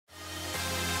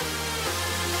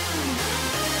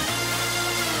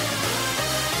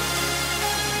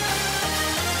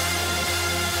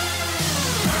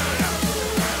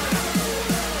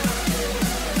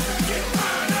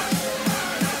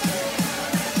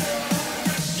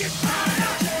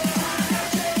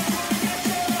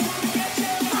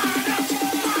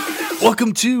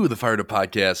Welcome to the Fired Up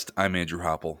Podcast. I'm Andrew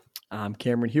Hopple. I'm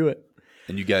Cameron Hewitt.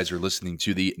 And you guys are listening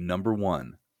to the number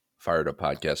one Fired Up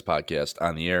podcast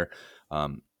on the air.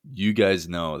 You guys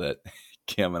know that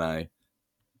Cam and I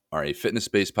are a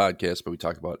fitness-based podcast, but we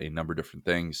talk about a number of different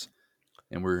things.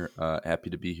 And we're happy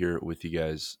to be here with you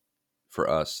guys for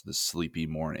us this sleepy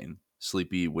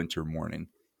winter morning.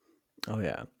 Oh,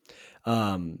 yeah.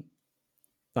 All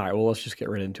right, well, let's just get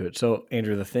right into it. So,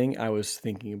 Andrew, the thing I was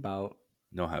thinking about...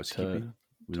 No housekeeping.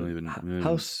 We don't even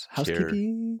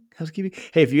housekeeping.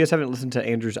 Hey, if you guys haven't listened to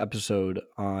Andrew's episode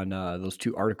on those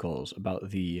two articles about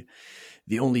the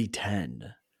only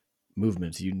 10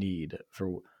 movements you need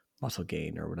for muscle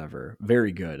gain or whatever,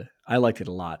 very good. I liked it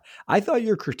a lot. I thought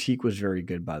your critique was very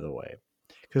good, by the way,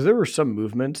 because there were some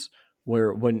movements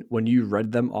where when you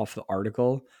read them off the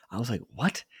article, I was like,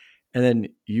 what? And then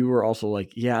you were also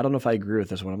like, yeah, I don't know if I agree with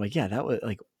this one. I'm like, yeah, that was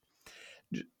like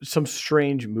some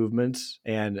strange movements.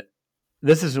 And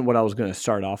this isn't what I was going to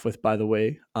start off with, by the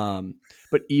way.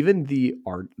 But even the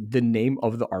name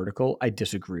of the article, I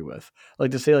disagree with.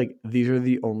 Like to say like, these are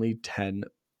the only 10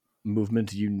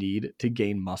 movements you need to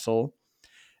gain muscle.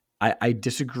 I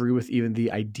disagree with even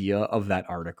the idea of that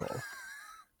article.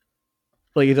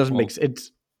 Like it doesn't make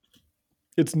sense.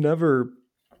 It's never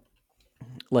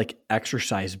like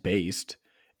exercise based.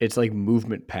 It's like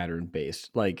movement pattern based.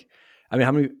 Like, I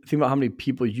mean, think about how many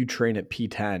people you train at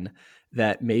P10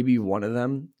 that maybe one of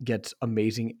them gets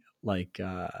amazing like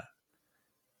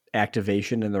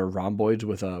activation in their rhomboids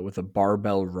with a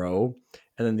barbell row,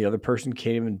 and then the other person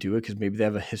can't even do it because maybe they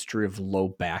have a history of low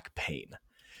back pain.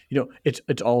 You know,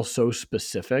 it's all so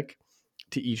specific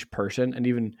to each person, and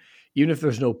even if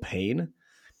there's no pain,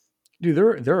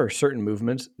 dude, there are certain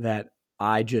movements that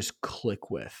I just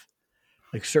click with.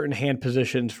 Like certain hand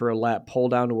positions for a lat pull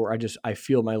down where I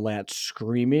feel my lats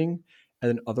screaming. And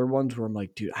then other ones where I'm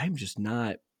like, dude, I am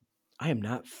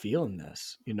not feeling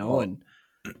this, you know? Well, and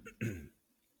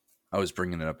I was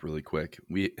bringing it up really quick.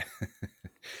 We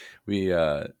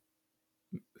should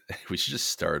just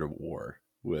start a war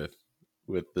with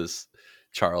this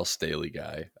Charles Staley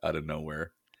guy out of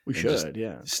nowhere. We should,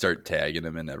 yeah. Start tagging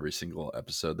him in every single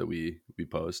episode that we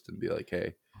post and be like,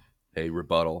 hey,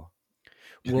 rebuttal.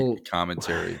 Well,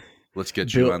 commentary. Let's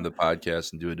get you on the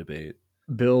podcast and do a debate.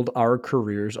 Build our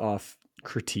careers off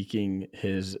critiquing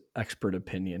his expert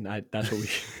opinion. That's what we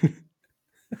should.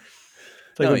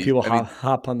 It's like when people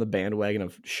hop on the bandwagon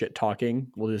of shit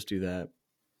talking, we'll just do that.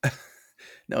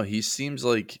 No, he seems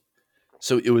like,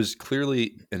 so it was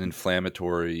clearly an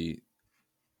inflammatory,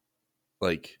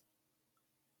 I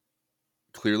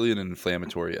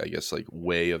guess, like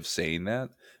way of saying that.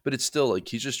 But it's still like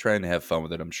he's just trying to have fun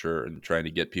with it, I'm sure, and trying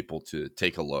to get people to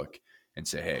take a look and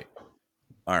say, hey,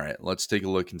 all right, let's take a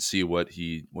look and see what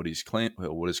his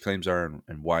claims are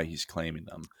and why he's claiming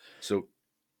them. So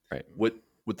right. What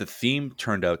the theme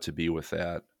turned out to be with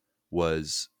that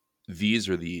was these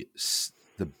are the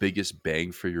biggest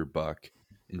bang for your buck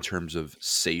in terms of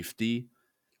safety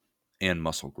and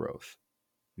muscle growth.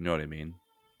 You know what I mean?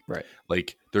 Right.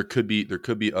 Like there could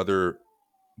be other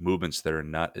movements that are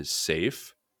not as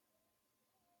safe,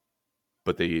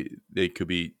 but they could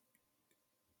be,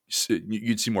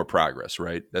 you'd see more progress,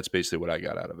 right? That's basically what I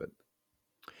got out of it.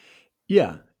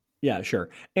 Yeah, sure.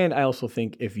 And I also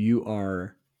think if you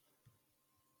are,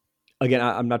 again,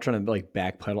 I'm not trying to like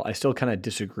backpedal. I still kind of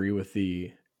disagree with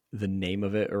the name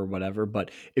of it or whatever.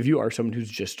 But if you are someone who's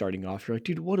just starting off, you're like,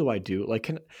 dude, what do I do? Like,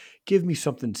 give me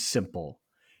something simple.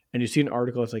 And you see an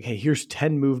article that's like, hey, here's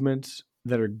 10 movements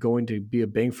that are going to be a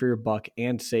bang for your buck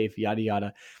and safe, yada,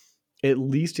 yada. At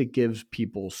least it gives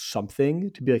people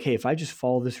something to be like, hey, if I just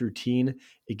follow this routine,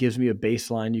 it gives me a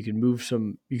baseline. You can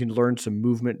learn some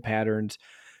movement patterns,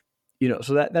 you know,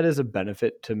 so that is a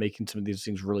benefit to making some of these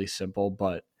things really simple.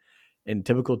 But in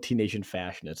typical T Nation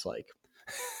fashion, it's like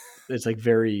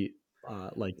very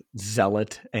like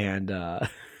zealot and well,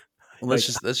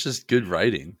 that's just good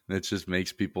writing. It just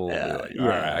makes people be like, all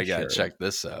right, I gotta check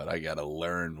this out. I gotta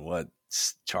learn what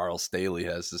Charles Staley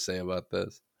has to say about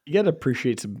this. You gotta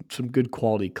appreciate some good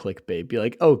quality clickbait. Be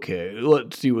like, okay,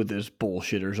 let's see what this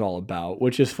bullshitter's all about.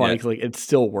 Which is funny because like it's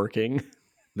still working.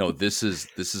 No, this is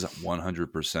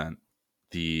 100%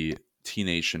 the T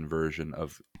Nation version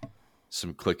of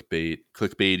some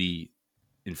clickbaity,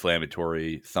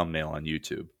 inflammatory thumbnail on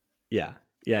YouTube. Yeah.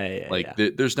 Like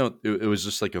there's no, it was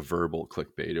just like a verbal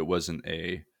clickbait. It wasn't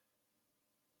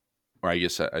or I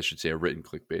guess I should say a written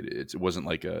clickbait. It wasn't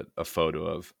like a photo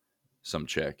of some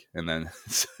chick and then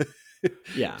it's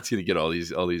gonna get all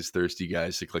these thirsty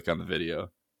guys to click on the video.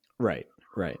 Right.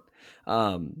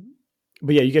 But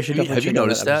yeah, you guys should definitely have you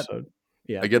noticed that?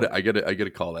 Yeah, I gotta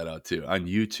call that out too on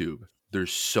YouTube.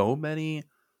 there's so many,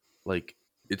 like,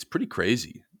 it's pretty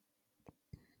crazy.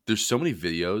 There's so many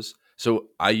videos. So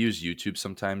I use YouTube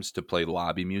sometimes to play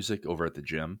lobby music over at the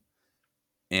gym,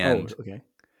 Oh, and okay.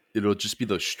 it'll just be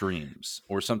those streams,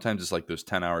 or sometimes it's like those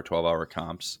 10-hour, 12-hour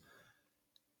comps.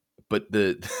 But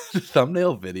the, the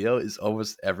thumbnail video is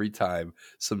almost every time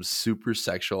some super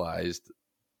sexualized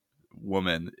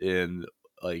woman in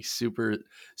like super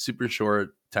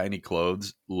short tiny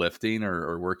clothes lifting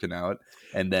or working out,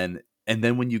 and then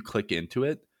when you click into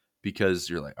it, because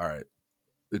you're like, all right,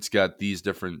 it's got these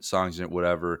different songs in it,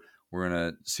 whatever, we're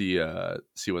gonna see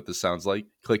what this sounds like,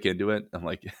 click into it. I'm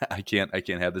like, I can't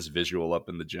have this visual up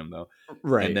in the gym though. And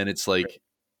Right. then it's like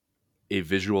a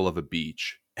visual of a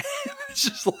beach. It's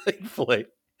just like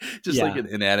just like Yeah. an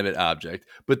inanimate object,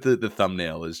 but the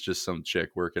thumbnail is just some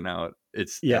chick working out.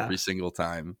 It's Yeah. every single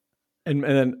time. And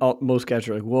then most guys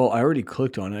are like, well, I already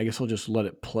clicked on it. I guess I'll just let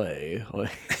it play.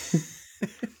 Like,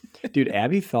 dude,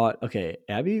 Abby thought, okay,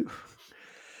 Abby,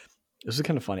 this is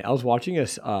kind of funny. I was watching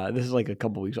this is like a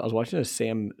couple weeks. I was watching a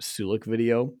Sam Sulek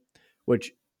video,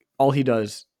 which all he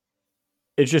does,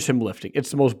 it's just him lifting. It's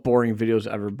the most boring videos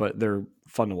ever, but they're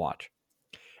fun to watch.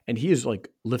 And he is like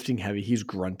lifting heavy. He's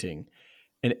grunting.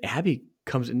 And Abby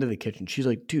comes into the kitchen. She's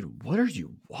like, dude, what are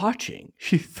you watching?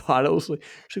 She thought it was like,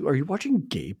 she's like, are you watching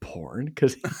gay porn?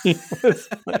 Because he was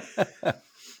like,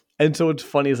 and so what's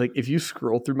funny is like, if you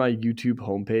scroll through my YouTube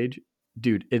homepage,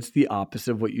 dude, it's the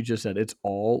opposite of what you just said. It's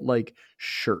all like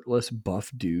shirtless,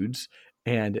 buff dudes.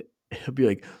 And it'll be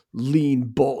like lean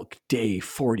bulk day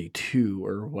 42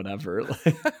 or whatever.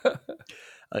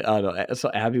 I don't know.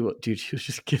 So Abby, dude, she was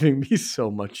just giving me so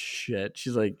much shit.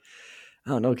 She's like, I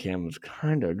don't know, Cam, it's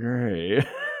kind of great.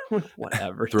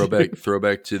 Whatever.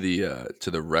 Throwback to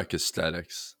the Rec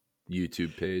Aesthetics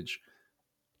YouTube page.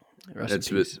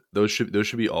 Rest in peace. Those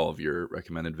should be all of your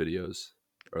recommended videos.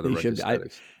 Or the They Rec should be.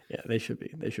 Aesthetics. Yeah, they should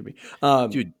be. They should be.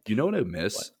 Dude, you know what I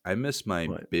miss? What? I miss my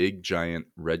What? big giant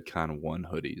Redcon 1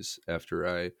 hoodies. After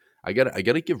I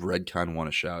gotta give Redcon 1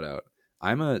 a shout out.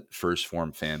 I'm a First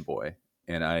Form fanboy,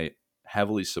 and I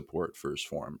heavily support First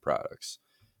Form products.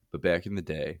 But back in the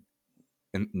day,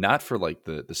 and not for like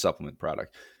the supplement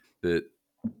product, the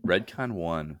Redcon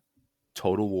 1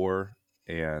 Total War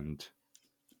and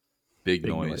Big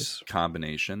Noise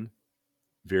combination,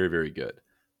 very, very good.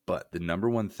 But the number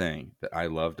one thing that I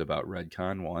loved about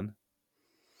Redcon 1,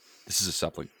 this is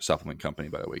a supplement company,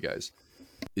 by the way, guys,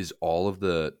 is all of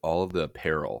the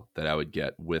apparel that I would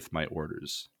get with my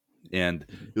orders. And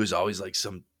it was always like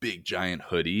some big giant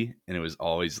hoodie, and it was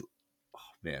always, oh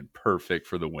man, perfect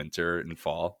for the winter and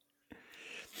fall.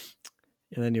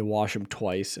 And then you wash them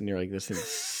twice, and you're like, this thing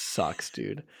sucks,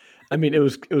 dude. I mean, it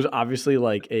was obviously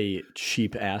like a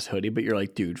cheap ass hoodie, but you're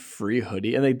like, dude, free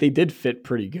hoodie, and they did fit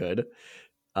pretty good.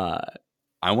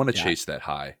 I want to chase that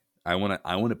high. I want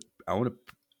to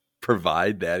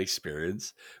provide that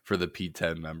experience for the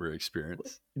P10 member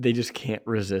experience. They just can't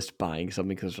resist buying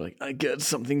something because they're like, I get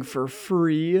something for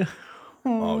free.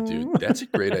 Oh, dude, that's a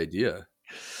great idea.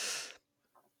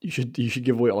 You should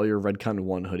give away all your Redcon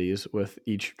 1 hoodies with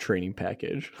each training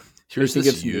package. Here's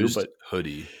this used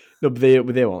hoodie. No, but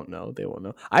they won't know. They won't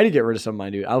know. I had to get rid of some of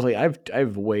mine, dude. I was like, I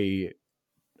have way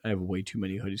too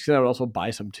many hoodies because I would also buy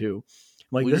some too.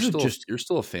 I'm like, well, you're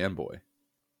still a fanboy.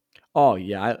 Oh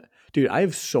yeah, dude, I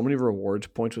have so many rewards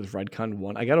points with Redcon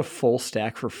 1. I got a full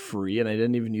stack for free, and I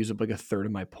didn't even use up like a third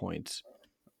of my points.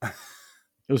 It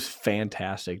was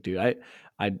fantastic, dude. I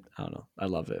don't know. I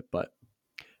love it, but.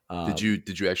 Did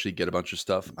you actually get a bunch of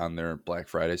stuff on their Black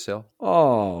Friday sale?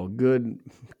 Oh,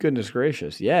 goodness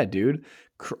gracious. Yeah, dude.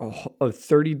 A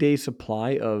 30-day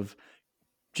supply of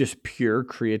just pure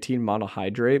creatine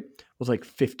monohydrate was like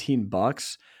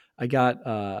 $15. I got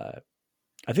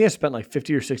I think I spent like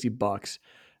 $50 or $60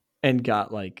 and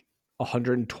got like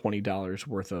 $120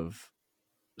 worth of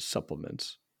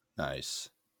supplements. Nice.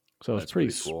 So it's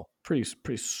pretty cool. Pretty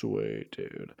sweet,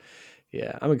 dude.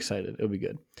 Yeah, I'm excited. It'll be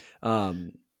good.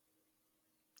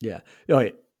 Yeah. Oh,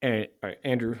 wait. All right,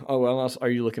 Andrew. Oh, well, else are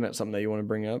you looking at something that you want to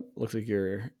bring up? Looks like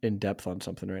you're in depth on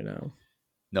something right now.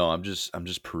 No, I'm just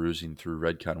perusing through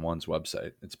Redcon 1's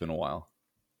website. It's been a while.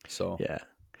 So yeah,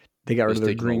 they got rid of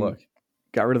their green.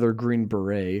 Got rid of their green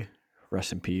beret.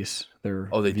 Rest in peace.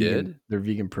 They did? Their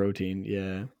vegan protein.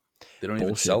 Yeah. They don't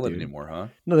even sell it anymore, huh?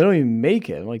 No, they don't even make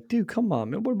it. I'm like, dude, come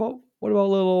on, man. What about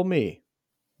little old me?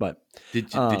 But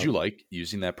did you like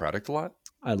using that product a lot?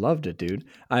 I loved it, dude.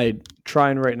 I'm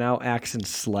trying right now Axe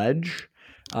Sledge,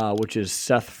 which is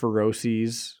Seth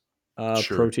Feroci's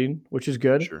protein, which is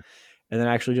good. Sure. And then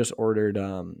I actually just ordered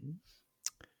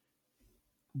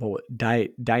But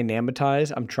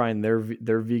Dynamitize, I'm trying their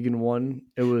vegan one.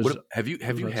 It was. Have you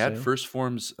had First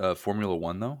Form's Formula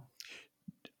One though?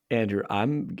 Andrew,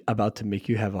 I'm about to make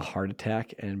you have a heart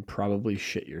attack and probably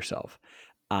shit yourself.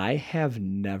 I have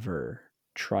never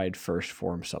tried First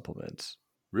Form supplements.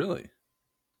 Really?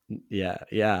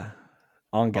 Yeah.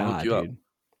 On God, dude.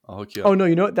 I'll hook you up. Oh no,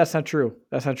 you know what? That's not true.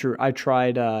 I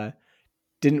tried.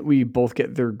 Didn't we both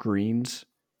get their greens?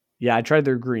 Yeah, I tried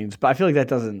their greens, but I feel like that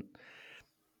doesn't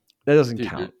Dude,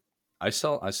 count. I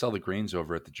sell the greens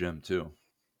over at the gym too.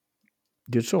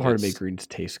 Dude, it's so hard to make greens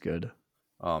taste good.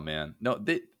 Oh man, no,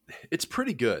 it's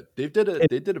pretty good. They did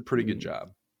a pretty good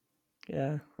job.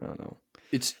 Yeah, I don't know.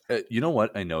 It's you know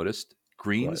what I noticed?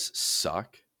 Greens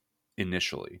suck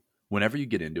initially. Whenever you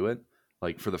get into it,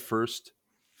 like for the first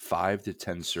 5 to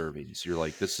 10 servings, you're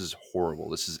like, this is horrible.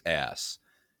 This is ass.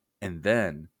 And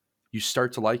then you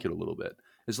start to like it a little bit.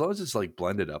 As long as it's like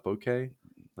blended up okay.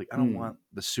 Like I don't want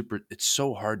the super, it's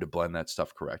so hard to blend that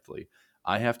stuff correctly.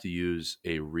 I have to use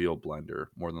a real blender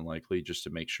more than likely just to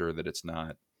make sure that it's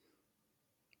not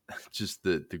just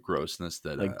the grossness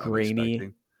that like I'm grainy.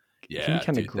 expecting. Yeah,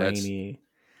 kind of grainy.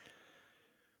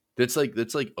 That's like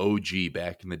OG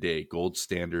back in the day, gold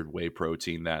standard whey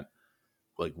protein that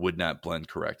like would not blend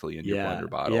correctly in your blender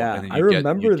bottle. Yeah, and then I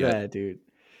remember that, dude.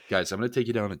 Guys, I'm going to take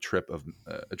you down a trip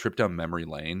down memory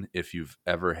lane. If you've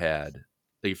ever had,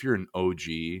 like, if you're an OG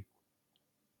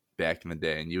back in the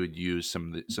day and you would use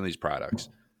some of these products,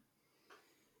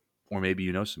 or maybe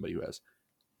you know somebody who has,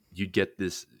 you'd get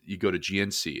this. You go to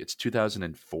GNC. It's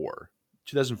 2004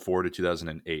 to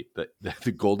 2008,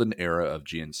 the golden era of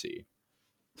GNC.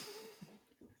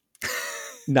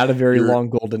 Not a very long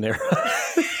golden era.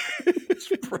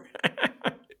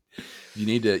 You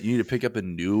need to pick up a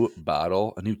new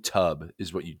bottle, a new tub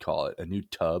is what you'd call it, a new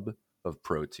tub of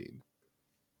protein.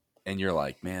 And you're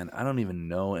like, man, I don't even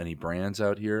know any brands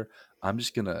out here. I'm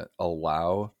just going to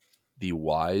allow the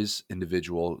wise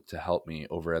individual to help me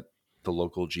over at the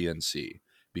local GNC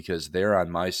because they're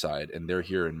on my side and they're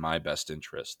here in my best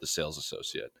interest, the sales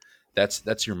associate.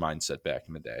 That's your mindset back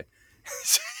in the day.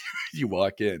 You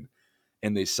walk in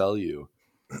and they sell you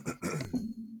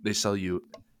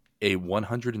a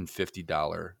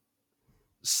 $150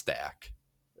 stack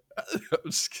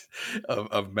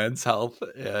of Men's Health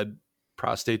and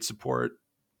prostate support,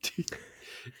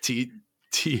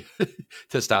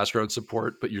 testosterone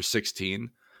support, but you're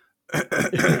 16.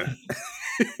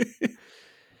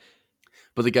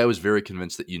 But the guy was very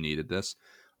convinced that you needed this,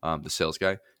 the sales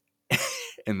guy.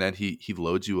 And then he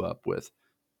loads you up with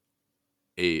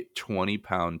a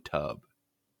 20-pound tub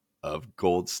of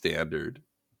gold standard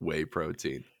whey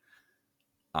protein.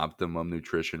 Optimum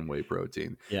Nutrition whey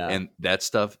protein. Yeah. And that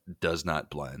stuff does not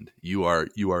blend. You are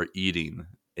eating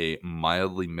a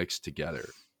mildly mixed together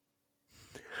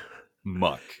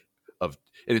muck and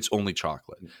it's only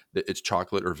chocolate. It's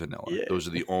chocolate or vanilla. Yeah. Those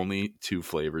are the only two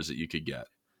flavors that you could get.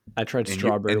 I tried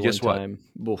strawberry one time.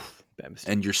 Oof,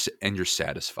 and you're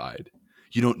satisfied.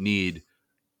 You don't need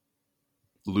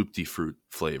loop-de-fruit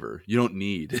flavor. You don't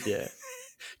need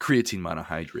creatine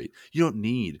monohydrate. You don't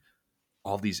need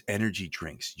all these energy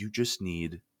drinks. You just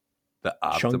need the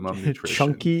Optimum Nutrition.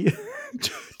 Chunky.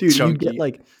 Dude, you get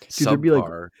like, dude, there'd be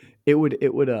like, it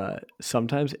would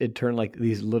sometimes it'd turn like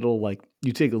these little, like,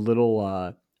 you take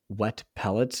little wet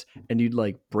pellets and you'd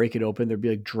like break it open. There'd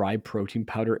be like dry protein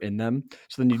powder in them.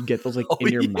 So then you'd get those like in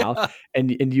your mouth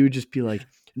and you would just be like,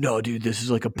 no, dude, this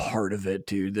is like a part of it,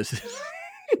 dude. This is.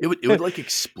 It would like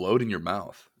explode in your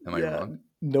mouth. Am I wrong?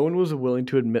 No one was willing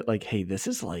to admit like, hey, this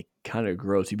is like kind of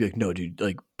gross. You'd be like, no, dude,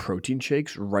 like protein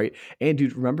shakes, right? And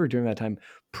dude, remember during that time,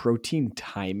 protein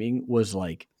timing was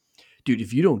like, dude,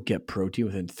 if you don't get protein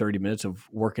within 30 minutes of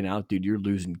working out, dude, you're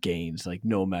losing gains, like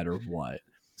no matter what.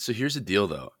 So here's the deal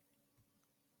though.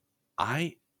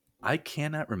 I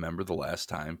cannot remember the last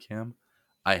time, Cam,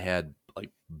 I had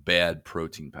like bad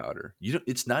protein powder.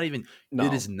 It's not even,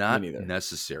 it is not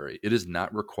necessary. It is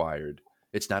not required.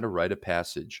 It's not a rite of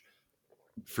passage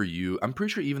for you. I'm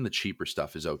pretty sure even the cheaper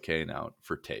stuff is okay now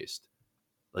for taste.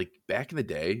 Like back in the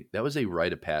day, that was a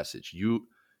rite of passage.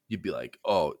 You'd be like,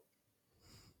 oh,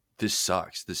 this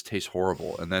sucks. This tastes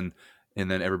horrible. And then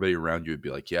everybody around you would be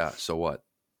like, yeah, so what?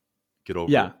 Get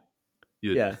over it.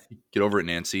 Get over it,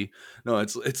 Nancy. No,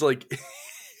 it's like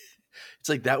it's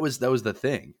like that was the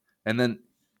thing. And then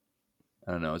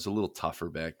I don't know, it's a little tougher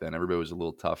back then. Everybody was a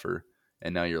little tougher.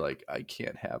 And now you're like, I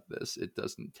can't have this. It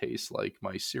doesn't taste like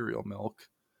my cereal milk.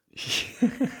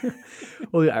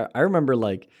 Well, I remember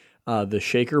like the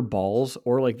shaker balls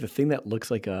or like the thing that looks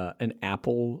like an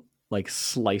apple like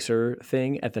slicer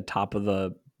thing at the top of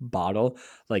the bottle.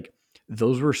 Like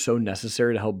those were so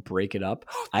necessary to help break it up.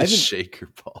 The shaker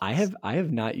balls. I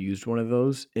have not used one of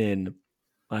those in,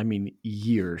 I mean,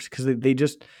 years, because they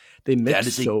mix. That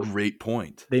is a great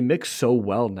point. They mix so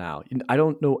well now. I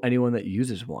don't know anyone that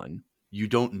uses one. You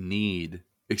don't need,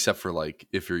 except for like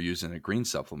if you're using a green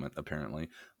supplement, apparently,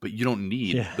 but you don't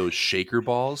need those shaker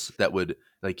balls that would,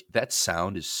 like, that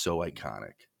sound is so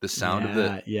iconic. The sound of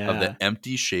the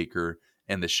empty shaker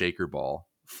and the shaker ball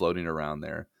floating around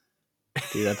there.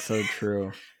 Dude, that's so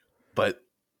true. But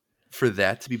for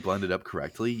that to be blended up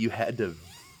correctly, you had to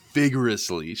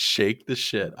vigorously shake the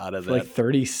shit out of for that. Like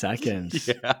 30 seconds.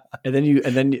 Yeah. And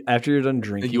then after you're done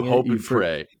drinking, and you hope and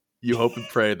pray. You hope and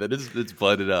pray that it's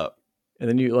blended up. And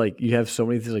then you have so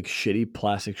many of these like shitty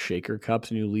plastic shaker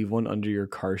cups, and you leave one under your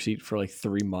car seat for like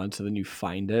 3 months, and then you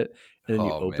find it, and then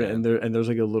you open it, and there's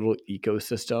like a little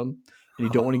ecosystem, and you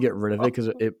don't want to get rid of it because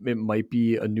it might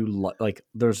be a new, like,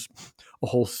 there's a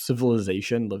whole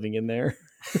civilization living in there.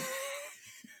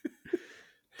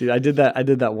 Dude, I did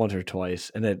that once or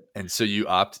twice, and so you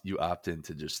opt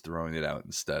into just throwing it out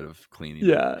instead of cleaning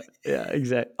it. Yeah,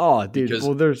 exactly. Oh, dude,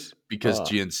 because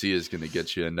GNC is going to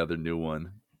get you another new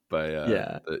one by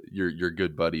your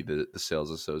good buddy, the sales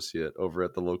associate over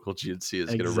at the local GNC is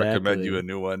going to recommend you a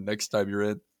new one next time you're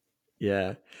in.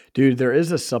 Yeah, dude, there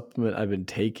is a supplement I've been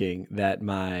taking that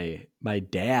my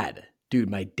dad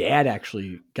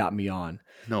actually got me on.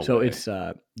 No so way.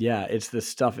 It's this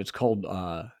stuff. It's called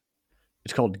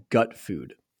Gut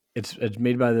Food. It's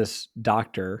made by this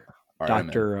doctor,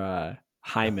 Dr.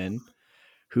 Hyman,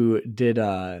 who did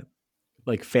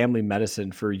like family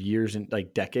medicine for years and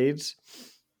like decades,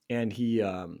 and he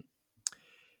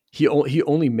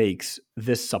only makes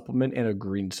this supplement and a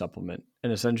green supplement,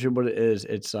 and essentially what it is,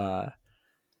 it's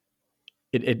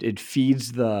it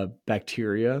feeds the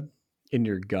bacteria in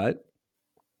your gut.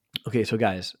 Okay, so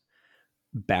guys,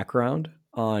 background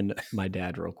on my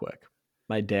dad real quick.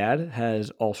 My dad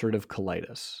has ulcerative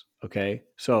colitis. Okay,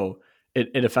 so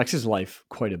it affects his life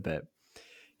quite a bit.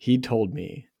 He told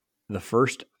me the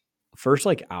first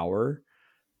like hour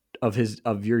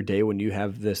of your day when you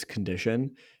have this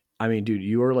condition, I mean, dude,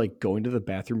 you are like going to the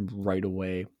bathroom right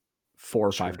away 4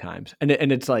 or 5 times, and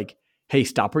it's like, hey,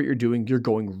 stop what you're doing. You're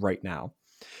going right now.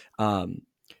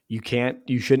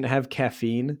 You shouldn't have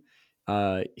caffeine.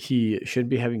 He shouldn't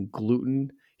be having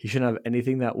gluten. He shouldn't have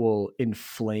anything that will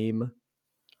inflame.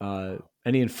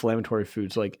 Any inflammatory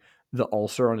foods, like the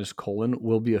ulcer on his colon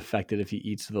will be affected if he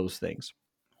eats those things.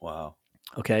 Wow.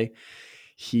 Okay.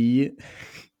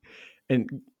 And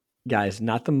guys,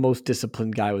 not the most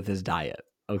disciplined guy with his diet.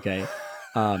 Okay.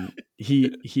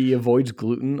 He avoids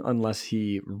gluten unless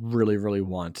he really, really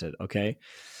wants it. Okay.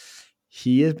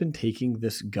 He has been taking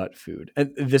this gut food,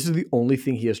 and this is the only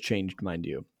thing he has changed, mind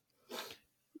you.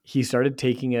 He started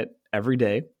taking it every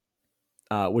day,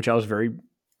 which I was very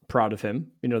proud of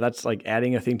him. You know, that's like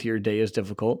adding a thing to your day is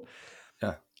difficult.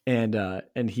 Yeah.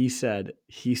 And he said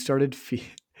he started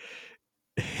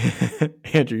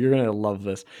Andrew, you're going to love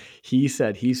this. He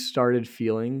said he started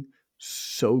feeling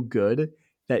so good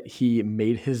that he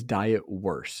made his diet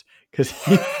worse because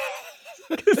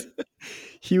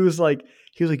he was like,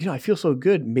 I feel so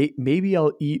good. Maybe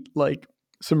I'll eat like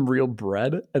some real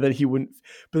bread. And then he wouldn't,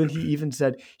 but then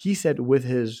he said with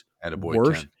his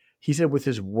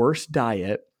worst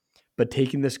diet, but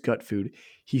taking this gut food,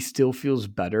 he still feels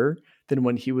better than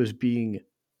when he was being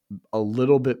a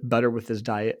little bit better with his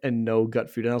diet and no gut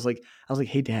food. And I was like,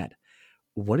 hey, Dad,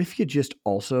 what if you just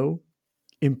also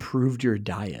improved your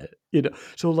diet? You know,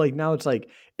 so like now it's like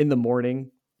in the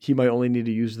morning, he might only need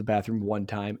to use the bathroom one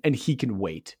time and he can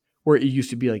wait, where it used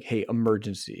to be like, hey,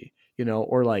 emergency, you know,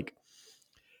 or like,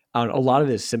 I don't know, a lot of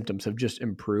his symptoms have just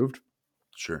improved.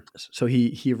 Sure. So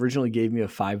he originally gave me a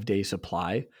 5-day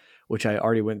supply, which I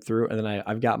already went through, and then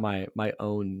I've got my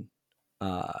own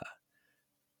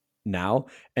now.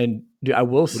 And dude, I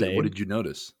will say, what did you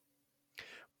notice?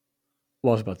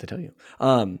 Well, I was about to tell you.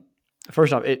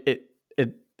 First off,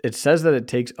 it says that it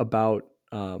takes about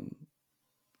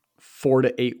 4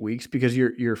 to 8 weeks because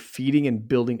you're feeding and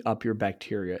building up your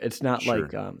bacteria. It's not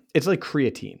like it's like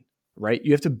creatine, right?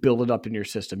 You have to build it up in your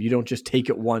system. You don't just take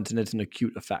it once and it's an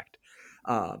acute effect.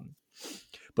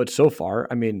 But so far,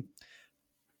 I mean,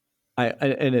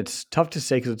 and it's tough to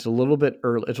say because it's a little bit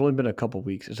early. It's only been a couple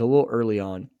weeks. It's a little early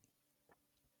on.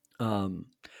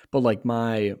 But like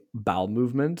my bowel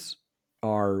movements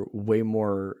are way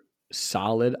more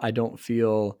solid. I don't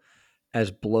feel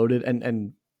as bloated,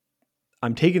 and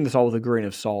I'm taking this all with a grain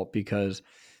of salt because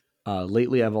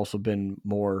lately I've also been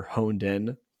more honed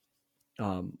in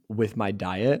with my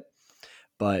diet.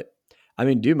 But I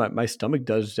mean, dude, my stomach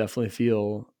does definitely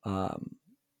feels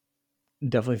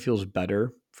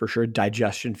better for sure.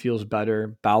 Digestion feels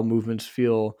better. Bowel movements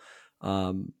feel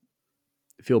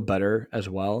better as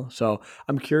well. So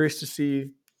I'm curious to see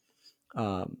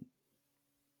where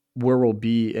we'll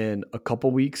be in a couple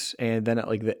weeks, and then at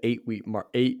like the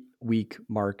 8-week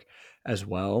mark as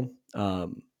well.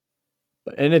 And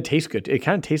it tastes good. It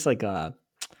kind of tastes like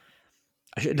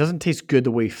it doesn't taste good the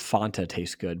way Fanta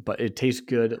tastes good, but it tastes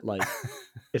good. Like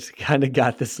it's kind of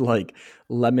got this like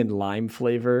lemon lime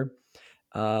flavor,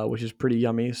 which is pretty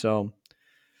yummy. So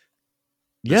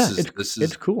yeah,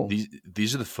 it's cool.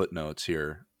 These are the footnotes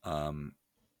here. And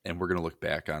we're going to look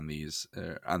back on these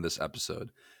on this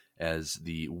episode as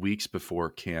the weeks before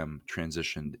Cam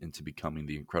transitioned into becoming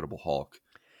the Incredible Hulk,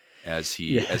 as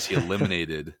he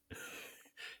eliminated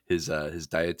his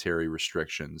dietary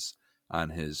restrictions on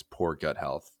his poor gut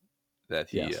health that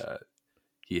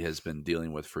he has been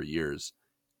dealing with for years.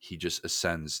 He just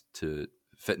ascends to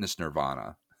fitness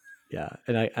nirvana. Yeah,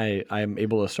 and I am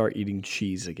able to start eating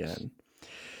cheese again.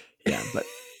 Yeah, but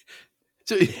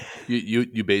so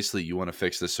you basically you want to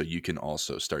fix this so you can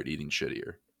also start eating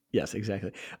shittier. Yes,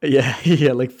 exactly. Yeah,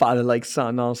 yeah, like father, like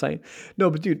son. All I'm saying. No,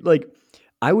 but dude, like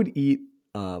I would eat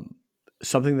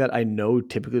something that I know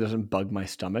typically doesn't bug my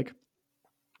stomach.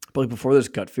 But like before this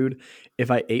gut food,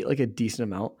 if I ate like a decent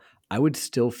amount, I would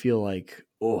still feel like,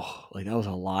 oh, like that was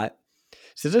a lot.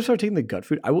 Since I started taking the gut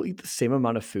food, I will eat the same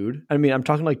amount of food. I mean, I'm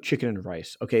talking like chicken and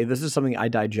rice. Okay, this is something I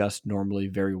digest normally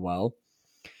very well,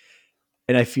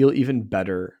 and I feel even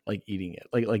better like eating it.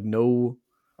 Like no.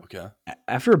 Okay.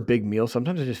 After a big meal,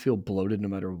 sometimes I just feel bloated no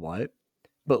matter what.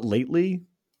 But lately,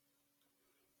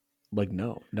 like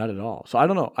no, not at all. So I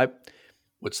don't know.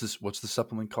 What's the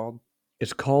supplement called?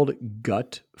 It's called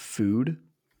Gut Food.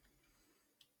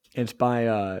 It's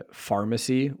by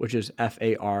Pharmacy, which is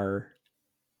FARM,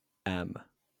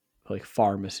 like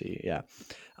pharmacy. Yeah.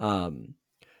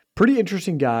 Pretty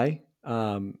interesting guy.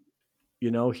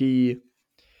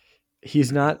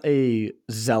 He's not a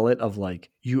zealot of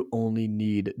like you only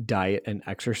need diet and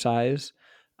exercise.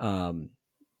 Because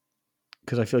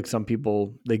I feel like some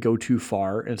people they go too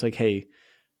far, and it's like, hey,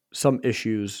 some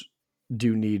issues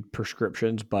do need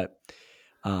prescriptions, but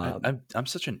I'm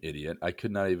such an idiot. I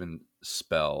could not even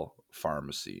spell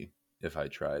pharmacy if I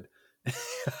tried.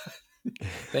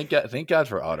 Thank God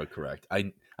for autocorrect.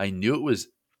 I knew it was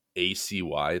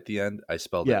ACY at the end. I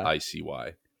spelled it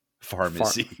ICY.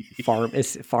 Pharmacy.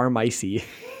 Pharmacy.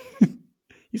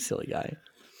 You silly guy.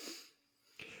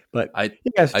 But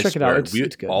you guys, check it out.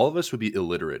 It's good. All of us would be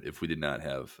illiterate if we did not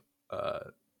have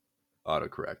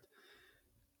autocorrect.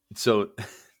 So,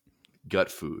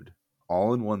 gut food,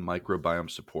 all-in-one microbiome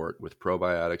support with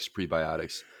probiotics,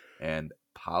 prebiotics, and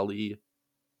polyphenols.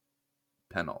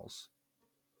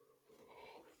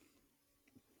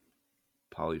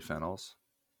 Polyphenols?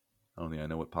 I don't think I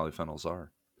know what polyphenols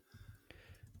are.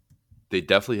 They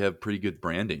definitely have pretty good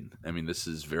branding. I mean, this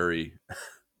is very...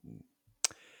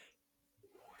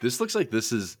 This looks like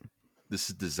this is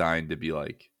designed to be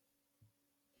like...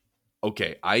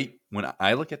 Okay, when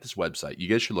I look at this website, you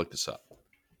guys should look this up.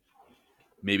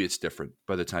 Maybe it's different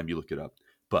by the time you look it up.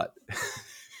 But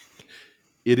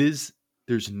there's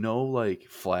no like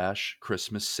flash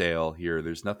Christmas sale here.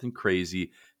 There's nothing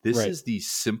crazy. This is the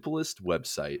simplest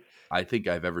website I think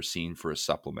I've ever seen for a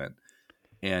supplement.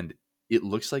 And it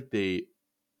looks like the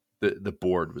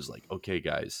board was like, okay,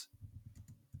 guys,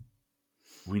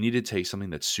 we need to take something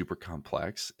that's super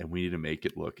complex and we need to make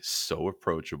it look so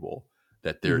approachable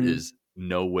that there is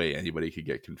no way anybody could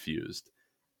get confused.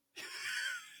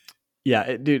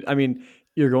 Yeah, dude. I mean,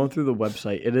 you're going through the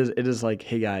website. It is like,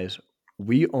 hey guys,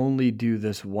 we only do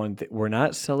this one thing. We're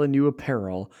not selling you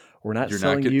apparel. We're not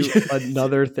selling you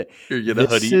another thing. You're gonna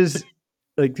hoodie. This is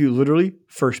like, dude, literally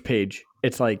first page.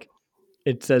 It's like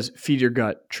it says, feed your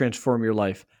gut, transform your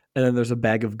life, and then there's a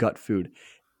bag of gut food.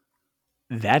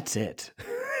 That's it.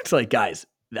 It's like, guys,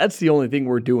 that's the only thing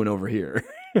we're doing over here.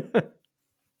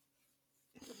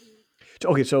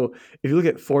 Okay, so if you look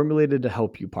at formulated to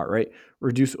help you part, right?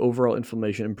 Reduce overall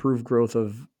inflammation, improve growth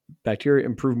of bacteria,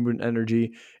 improve mood and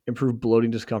energy, improve bloating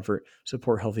discomfort,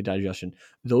 support healthy digestion.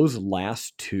 Those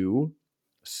last two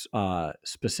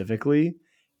specifically,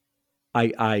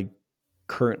 I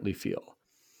currently feel.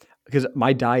 Because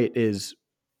my diet is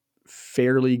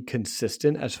fairly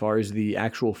consistent as far as the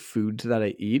actual foods that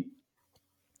I eat.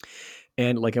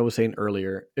 And like I was saying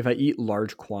earlier, if I eat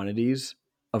large quantities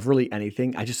of really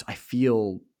anything, I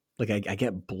feel like I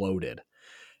get bloated.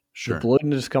 Sure. The bloating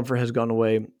discomfort has gone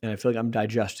away, and I feel like I'm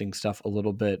digesting stuff a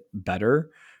little bit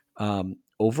better.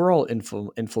 Overall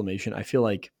inflammation, I feel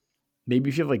like maybe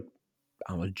if you have like,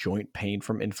 I don't know, joint pain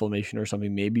from inflammation or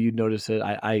something, maybe you'd notice it.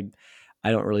 I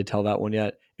don't really tell that one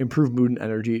yet. improve mood and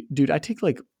energy. Dude, I take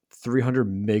like 300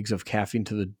 mgs of caffeine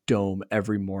to the dome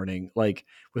every morning, like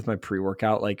with my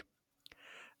pre-workout. Like,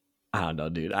 I don't know,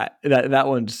 dude. That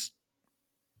one's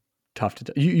tough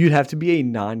to you'd have to be a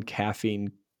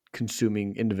non-caffeine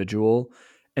consuming individual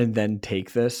and then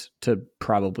take this to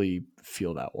probably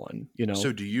feel that one, you know?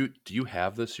 So do you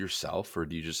have this yourself, or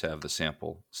do you just have the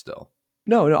sample still?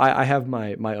 No, I have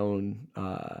my own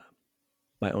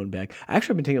bag. I actually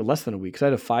have been taking it less than a week because I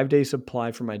had a 5-day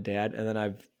supply for my dad, and then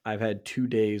I've had 2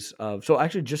 days of, so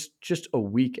actually just a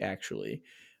week actually,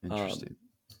 Interesting.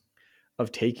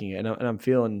 of taking it, and I'm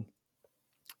feeling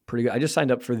pretty good. I just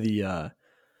signed up for the I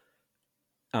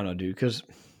don't know, dude, because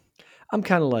I'm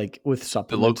kind of like with The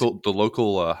supplements.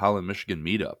 local Holland, Michigan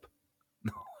meetup.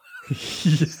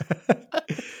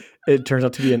 It turns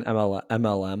out to be an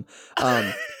MLM.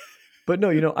 But no,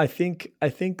 you know, I think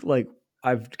like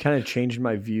I've kind of changed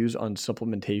my views on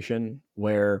supplementation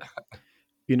where,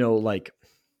 you know, like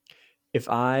if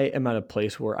I am at a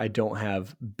place where I don't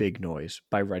have Big Noise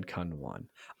by Redcon One,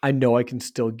 I know I can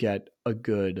still get a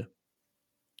good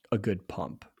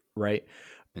pump, right?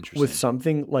 With Interesting.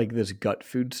 something like this gut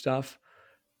food stuff,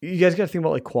 you guys got to think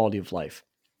about like quality of life.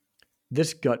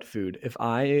 This gut food, if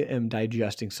I am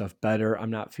digesting stuff better,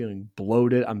 I'm not feeling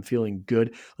bloated, I'm feeling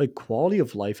good, like quality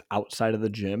of life outside of the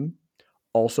gym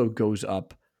also goes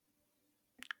up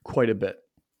quite a bit.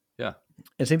 Yeah.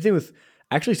 And same thing with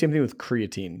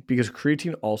creatine, because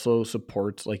creatine also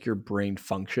supports like your brain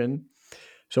function.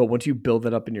 So once you build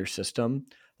that up in your system,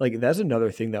 like that's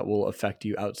another thing that will affect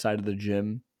you outside of the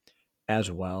gym as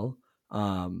well.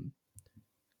 Um,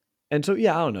 and so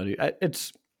yeah, I don't know, dude.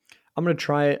 I'm gonna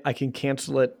try it. I can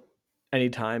cancel it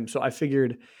anytime. So I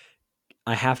figured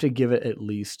I have to give it at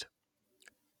least,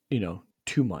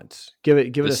 2 months. Give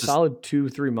it a This is solid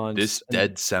 2-3 months. this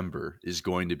And December is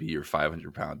going to be your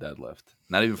 500-pound deadlift.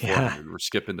 Not even yeah. 400. We're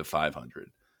skipping to 500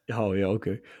 Oh yeah.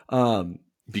 Okay. Um,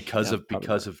 because yeah, of probably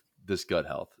better this gut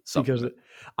health because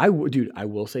supplement. dude, I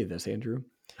will say this, Andrew.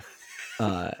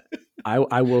 Uh,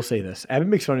 I will say this. Abby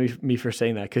makes fun of me for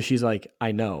saying that because she's like,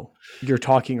 I know you're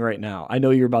talking right now. I know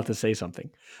you're about to say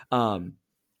something. Um,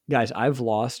 guys, I've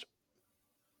lost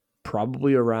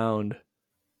probably around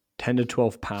 10 to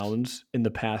 12 pounds in the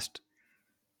past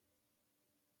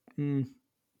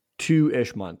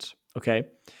 2-ish months. Okay.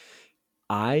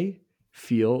 I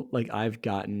feel like I've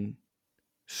gotten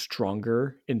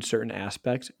stronger in certain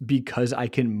aspects because I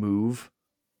can move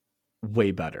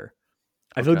way better.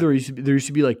 I feel like Okay. there used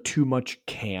to be like too much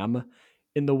cam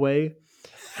in the way.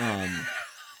 Um,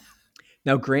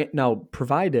 now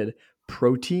provided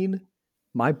protein,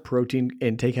 my protein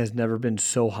intake has never been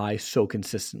so high so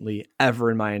consistently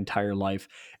ever in my entire life,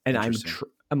 and Interesting.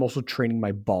 I'm also training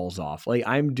my balls off. Like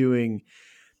I'm doing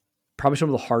probably some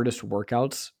of the hardest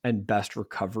workouts and best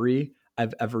recovery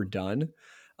I've ever done.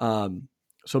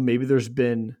 So maybe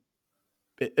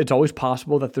it's always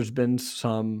possible that there's been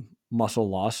some muscle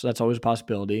loss. That's always a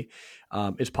possibility.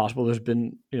 It's possible there's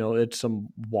been, it's some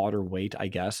water weight, I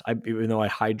guess. Even though I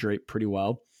hydrate pretty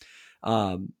well,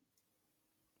 um,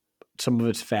 some of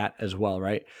it's fat as well,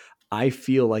 right? I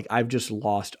feel like I've just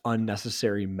lost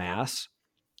unnecessary mass,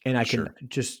 and Sure.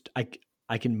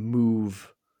 I can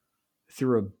move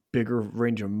through a bigger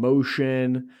range of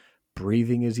motion.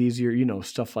 Breathing is easier,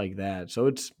 stuff like that. So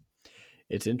it's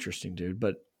interesting, dude.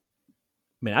 But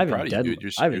man, I'm proud of you,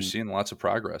 dude. I You're haven't. seeing lots of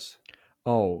progress.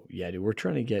 Oh yeah, dude. We're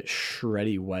trying to get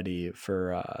shreddy weddy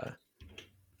for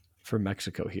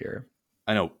Mexico here.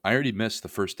 I know. I already missed the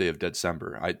first day of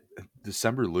December.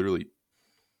 December literally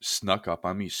snuck up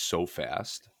on me so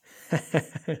fast.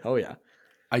 Oh yeah,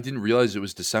 I didn't realize it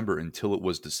was December until it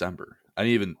was December. I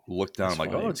didn't even look down. that's I'm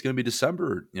like, oh, funny. it's going to be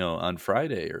December, on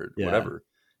Friday or Yeah, whatever.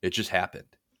 It just happened.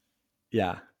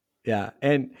 yeah, yeah.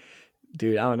 And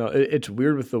dude, I don't know. It's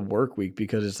weird with the work week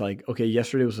because it's like, okay,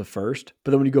 yesterday was the first,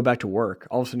 but then when you go back to work,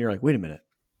 all of a sudden you're like, wait a minute,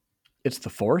 it's the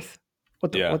fourth.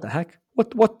 Yeah. What the heck?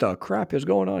 What the crap is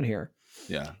going on here?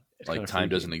 Yeah. It's kind Like of time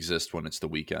freaky, doesn't exist when it's the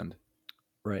weekend.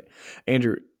 right?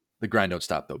 Andrew, The grind don't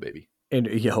stop though, baby.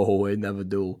 Yo, it never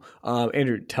do.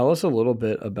 Andrew, tell us a little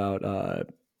bit about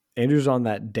Andrew's on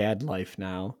that dad life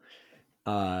now.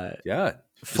 Uh, Yeah.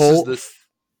 This is full the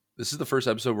this is the first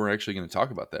episode we're actually going to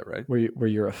talk about that, right? where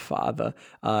you're a father.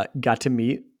 Got to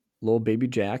meet little baby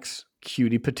Jax,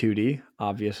 cutie patootie,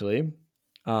 obviously.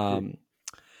 True. Um,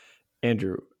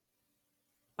 Andrew,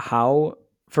 how?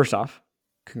 First off,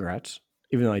 congrats.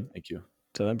 Even though I Thank you.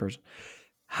 said that in person,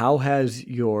 how has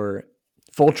your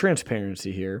full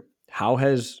transparency here? How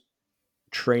has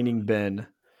training been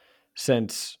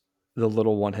since the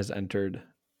little one has entered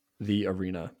the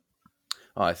arena?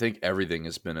 I think everything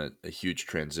has been a huge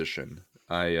transition.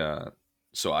 I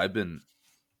So I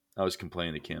was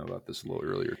complaining to Cam about this a little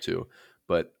earlier too,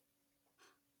 but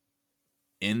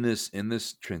in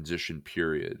this transition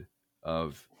period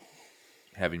of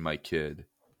having my kid,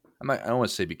 I don't want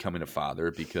to say becoming a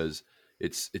father because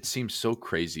it seems so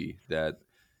crazy that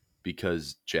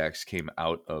because Jax came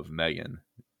out of Megan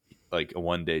like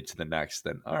one day to the next,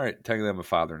 then all right, technically I'm a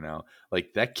father now.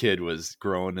 Like that kid was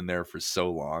growing in there for so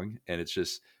long, and it's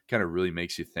just kind of really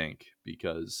makes you think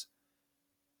because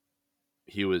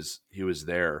he was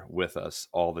there with us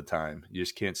all the time. You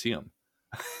just can't see him.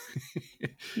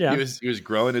 he Yeah. was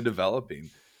growing and developing.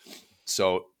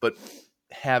 So, but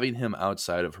having him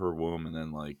outside of her womb and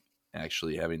then like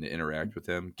actually having to interact with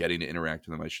him, getting to interact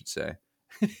with him, I should say,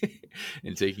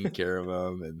 and taking care of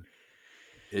him, and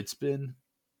it's been.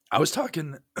 I was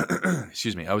talking,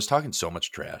 excuse me, I was talking so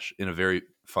much trash in a very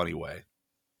funny way.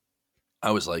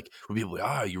 I was like, when people, are like,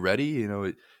 are you ready?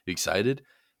 You excited?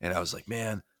 And I was like,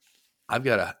 man, I've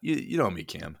got you know me,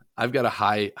 Cam. I've got a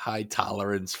high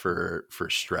tolerance for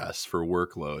stress, for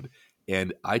workload,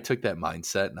 and I took that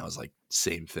mindset and I was like,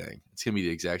 same thing. It's gonna be the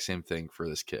exact same thing for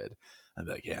this kid. I'm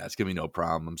like, yeah, it's gonna be no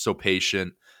problem. I'm so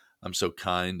patient. I'm so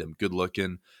kind. I'm good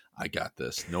looking. I got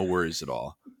this. No worries at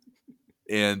all.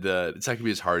 And it's not gonna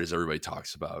be as hard as everybody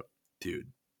talks about,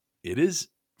 dude. It is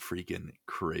freaking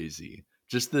crazy.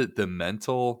 Just the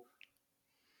mental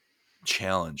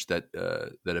challenge that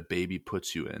a baby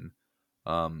puts you in.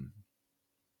 Um,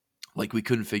 like we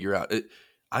couldn't figure out it.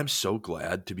 I'm so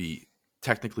glad to be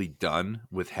technically done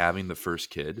with having the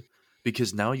first kid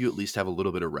because now you at least have a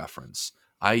little bit of reference.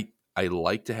 I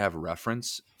like to have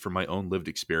reference for my own lived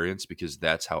experience because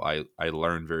that's how I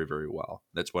learn very, very well.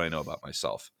 That's what I know about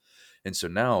myself. And so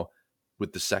now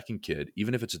with the second kid,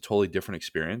 even if it's a totally different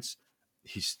experience,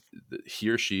 he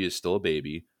or she is still a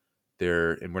baby.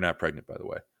 And we're not pregnant, by the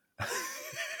way.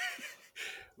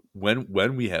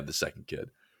 When we have the second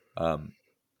kid, um,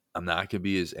 I'm not going to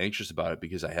be as anxious about it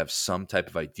because I have some type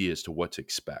of idea as to what to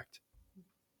expect.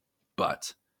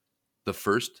 But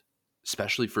the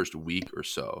especially first week or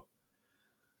so,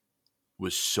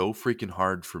 was so freaking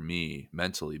hard for me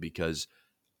mentally because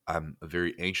I'm a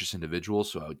very anxious individual.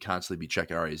 So I would constantly be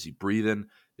checking, all right, is he breathing?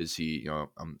 Is he,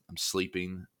 I'm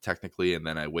sleeping technically. And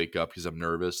then I wake up because I'm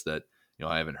nervous that,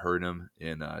 I haven't heard him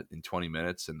in 20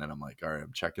 minutes. And then I'm like, all right,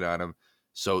 I'm checking on him.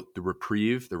 So the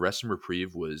rest and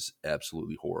reprieve was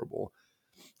absolutely horrible.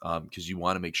 Because you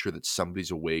want to make sure that somebody's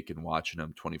awake and watching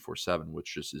them 24/7,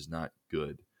 which just is not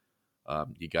good.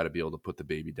 You got to be able to put the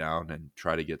baby down and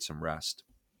try to get some rest.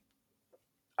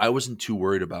 I wasn't too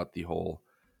worried about the whole,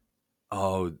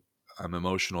 oh, I'm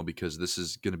emotional because this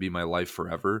is going to be my life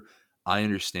forever. I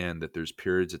understand that there's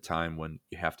periods of time when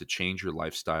you have to change your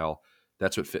lifestyle.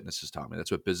 That's what fitness has taught me.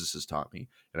 That's what business has taught me.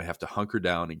 And I have to hunker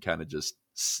down and kind of just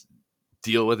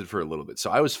deal with it for a little bit.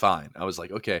 So I was fine. I was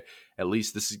like, okay, at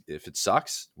least if it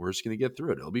sucks, we're just going to get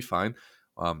through it. It'll be fine.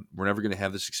 We're never going to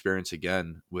have this experience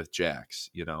again with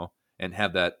Jax, and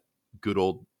have the good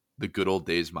old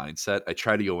days mindset. I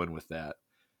try to go in with that.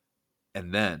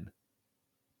 And then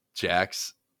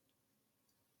Jax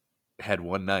had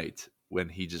one night when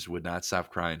he just would not stop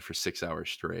crying for 6 hours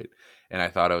straight. And I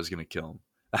thought I was going to kill him.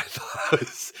 I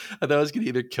thought I was going to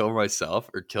either kill myself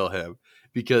or kill him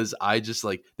because I just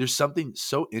like, there's something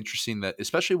so interesting that,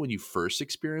 especially when you first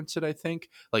experience it, I think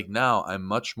like now I'm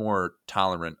much more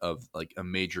tolerant of like a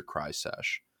major cry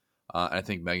sesh. I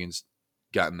think Megan's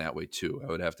gotten that way too. I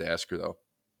would have to ask her though.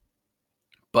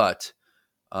 But,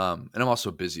 and I'm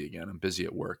also busy again. I'm busy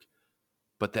at work.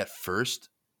 But that first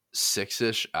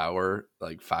 6-ish hour,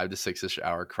 like 5 to 6-ish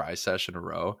hour cry session in a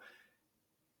row,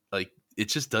 like it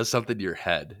just does something to your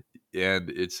head. And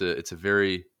it's a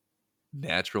very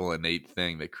natural, innate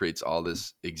thing that creates all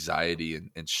this anxiety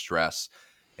and stress.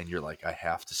 And you're like, I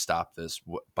have to stop this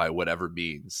by whatever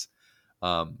means.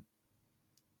 Um,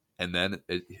 and then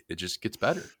it just gets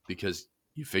better because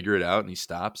you figure it out and he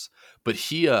stops. But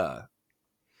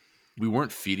we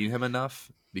weren't feeding him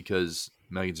enough because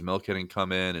Megan's milk hadn't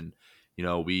come in, and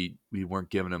we weren't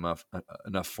giving him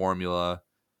enough formula,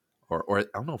 or I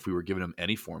don't know if we were giving him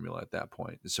any formula at that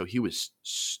point. And so he was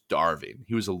starving.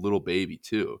 He was a little baby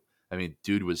too. I mean,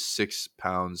 dude was 6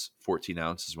 pounds 14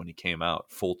 ounces when he came out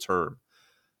full term,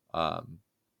 um,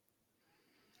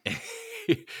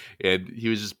 and he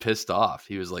was just pissed off.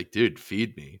 He was like, "Dude,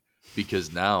 feed me,"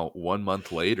 because now 1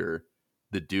 month later,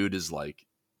 the dude is like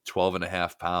 12 and a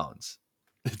half pounds.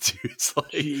 The dude's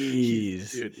like,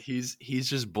 Jeez. he's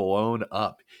just blown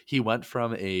up. He went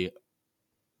from a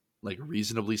like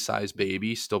reasonably sized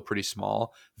baby, still pretty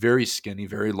small, very skinny,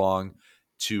 very long,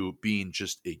 to being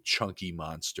just a chunky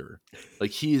monster.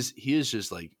 Like he is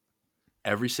just like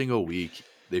every single week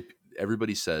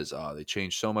everybody says, oh, they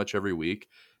change so much every week.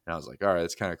 And I was like, all right,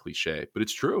 that's kind of cliche, but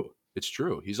it's true. It's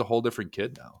true. He's a whole different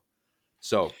kid now.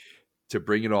 So to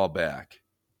bring it all back,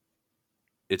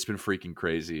 it's been freaking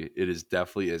crazy. It is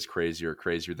definitely as crazier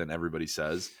than everybody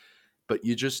says. But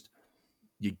you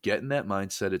get in that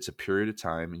mindset. It's a period of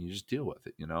time and you just deal with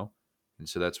it, you know? And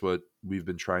so that's what we've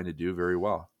been trying to do very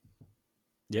well.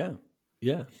 Yeah.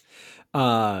 Yeah.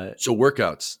 So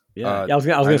workouts. Yeah. I was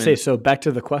gonna say, so back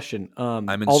to the question. I'm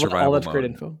in all survival that's mode. Great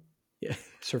info. Yeah.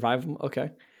 Survival. Okay.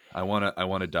 I want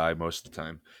to die most of the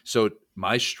time. So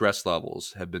my stress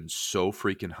levels have been so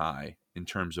freaking high in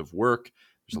terms of work.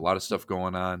 There's a lot of stuff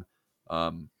going on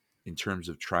in terms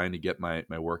of trying to get my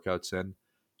workouts in.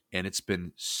 And it's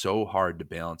been so hard to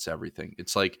balance everything.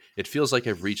 It's like, it feels like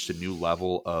I've reached a new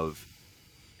level of,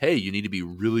 hey, you need to be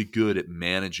really good at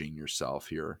managing yourself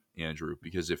here, Andrew,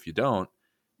 because if you don't,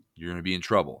 you're going to be in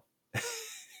trouble.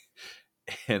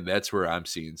 And that's where I'm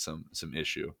seeing some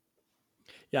issue.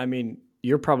 Yeah. I mean,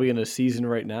 you're probably in a season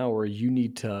right now where you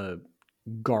need to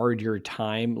guard your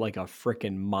time like a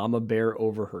freaking mama bear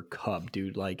over her cub,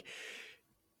 dude. Like,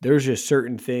 there's just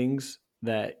certain things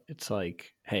that it's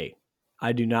like, hey,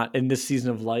 I do not, in this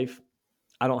season of life,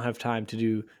 I don't have time to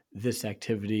do this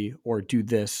activity or do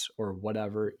this or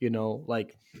whatever, you know,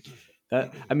 like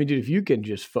that. I mean, dude, if you can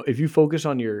just, if you focus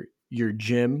on your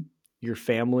gym, your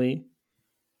family,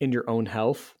 and your own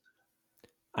health,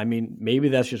 I mean, maybe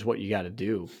that's just what you got to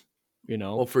do, you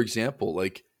know? Well, for example,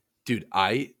 like, dude,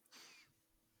 I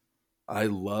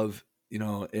love, you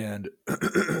know, and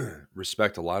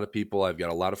respect a lot of people. I've got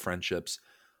a lot of friendships.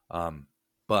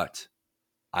 But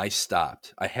I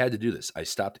stopped. I had to do this. I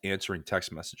stopped answering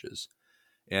text messages.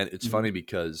 And it's funny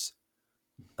because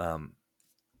a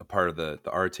part of the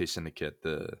Arte Syndicate,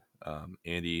 the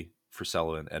Andy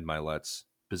Frisella and Ed Milet's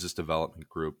business development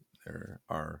group, or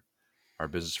our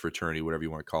business fraternity, whatever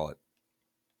you want to call it.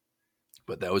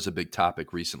 But that was a big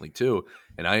topic recently too.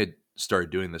 And I had started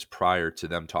doing this prior to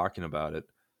them talking about it,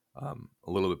 a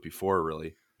little bit before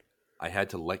really. I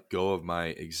had to let go of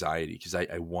my anxiety because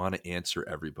I want to answer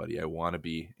everybody. I want to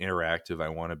be interactive. I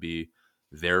want to be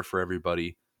there for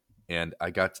everybody. And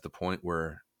I got to the point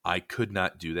where I could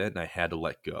not do that, and I had to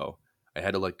let go. I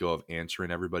had to let go of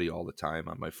answering everybody all the time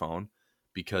on my phone,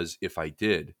 because if I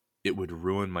did, it would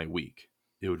ruin my week.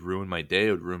 It would ruin my day.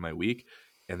 It would ruin my week.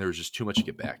 And there was just too much to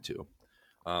get back to,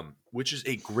 which is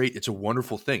it's a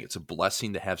wonderful thing. It's a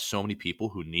blessing to have so many people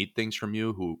who need things from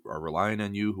you, who are relying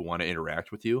on you, who want to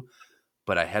interact with you.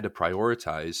 But I had to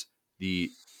prioritize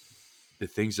the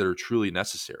things that are truly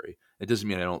necessary. It doesn't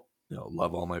mean I don't,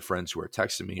 love all my friends who are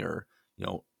texting me or,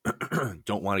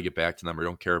 don't want to get back to them or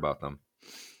don't care about them.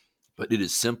 But it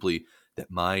is simply that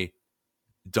my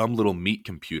dumb little meat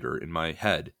computer in my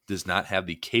head does not have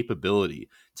the capability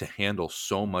to handle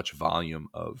so much volume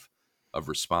of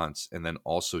response, and then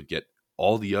also get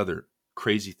all the other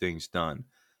crazy things done,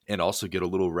 and also get a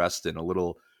little rest and a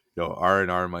little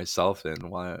R&R myself in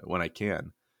when I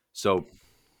can. So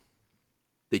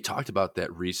they talked about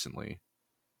that recently,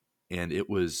 and it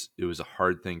was a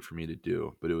hard thing for me to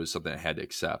do, but it was something I had to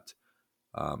accept,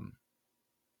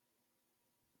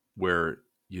 where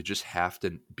you just have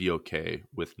to be okay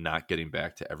with not getting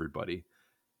back to everybody.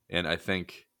 And I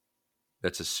think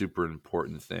that's a super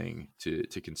important thing to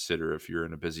consider if you're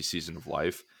in a busy season of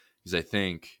life, because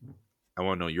I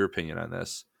want to know your opinion on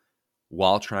this.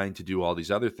 While trying to do all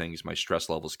these other things, my stress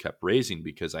levels kept raising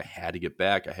because I had to get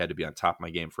back. I had to be on top of my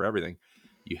game for everything.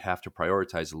 You have to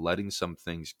prioritize letting some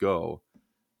things go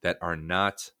that are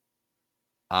not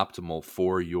optimal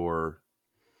for your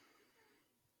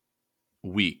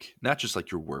week, not just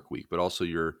like your work week, but also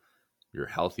your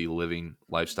healthy living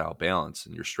lifestyle balance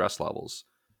and your stress levels.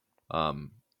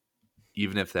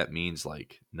 Even if that means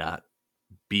like not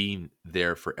being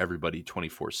there for everybody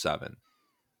 24/7.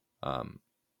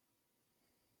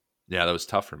 Yeah, that was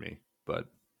tough for me, but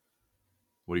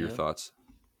what are your thoughts?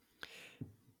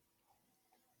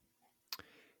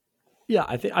 Yeah,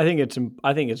 I think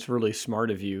it's really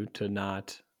smart of you to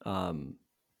not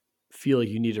feel like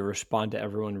you need to respond to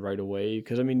everyone right away,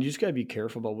 because I mean, you just got to be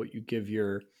careful about what you give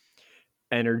your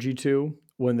energy to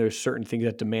when there's certain things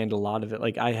that demand a lot of it.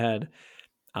 Like I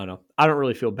don't know, I don't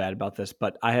really feel bad about this,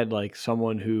 but I had like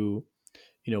someone who,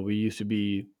 we used to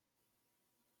be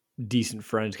decent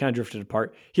friends, kind of drifted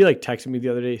apart. He like texted me the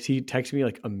other day. He texted me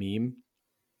like a meme.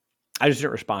 I just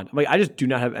didn't respond. I'm like, I just do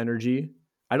not have energy.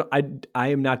 I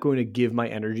am not going to give my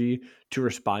energy to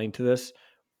responding to this.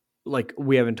 Like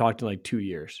we haven't talked in like 2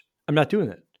 years. I'm not doing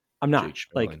it. I'm not.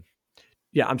 Like,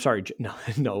 yeah, I'm sorry. No,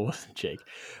 it wasn't Jake.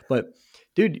 But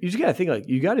dude, you just gotta think like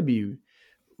you gotta be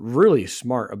really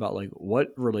smart about like what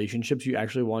relationships you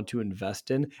actually want to invest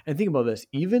in. And think about this,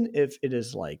 even if it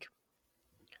is like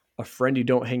a friend you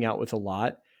don't hang out with a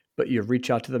lot, but you reach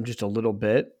out to them just a little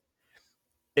bit,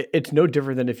 it's no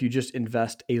different than if you just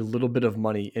invest a little bit of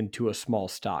money into a small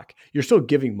stock. You're still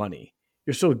giving money.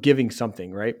 You're still giving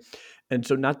something, right? And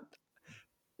so not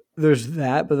there's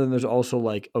that, but then there's also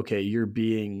like, okay, you're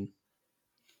being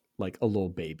like a little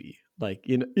baby. Like,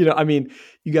 I mean,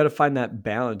 you got to find that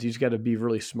balance. You just got to be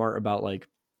really smart about like,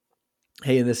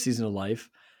 hey, in this season of life,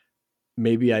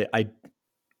 maybe I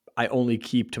only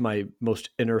keep to my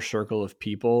most inner circle of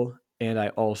people, and I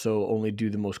also only do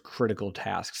the most critical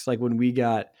tasks. Like when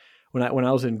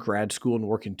I was in grad school and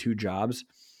working 2 jobs,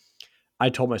 I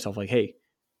told myself like, hey,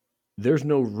 there's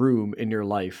no room in your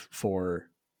life for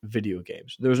video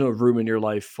games. There's no room in your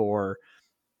life for,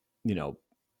 you know,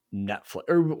 Netflix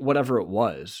or whatever it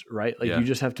was, right? Like Yeah. you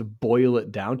just have to boil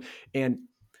it down. And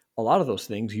a lot of those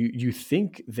things you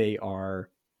think they are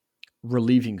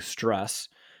relieving stress,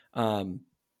 um,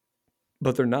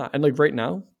 but they're not. And like right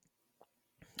now,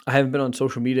 I haven't been on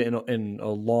social media in a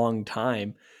long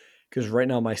time because right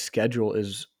now my schedule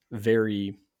is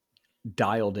very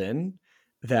dialed in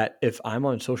that if I'm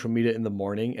on social media in the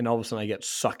morning and all of a sudden I get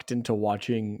sucked into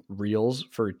watching reels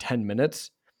for 10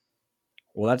 minutes,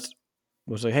 well, that's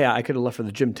was like, hey, I could have left for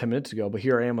the gym 10 minutes ago, but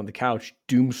here I am on the couch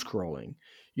doom scrolling,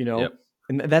 you know? Yep.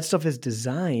 And that stuff is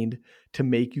designed to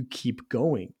make you keep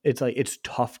going. It's like it's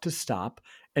tough to stop.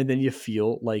 And then you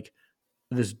feel like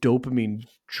this dopamine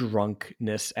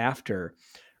drunkenness after,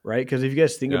 right? Because if you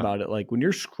guys think Yeah. about it, like when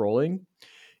you're scrolling,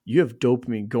 you have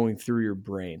dopamine going through your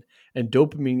brain, and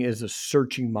dopamine is a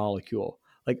searching molecule,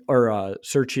 like or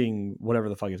searching whatever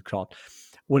the fuck it's called.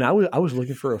 When I was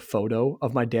looking for a photo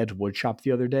of my dad's wood shop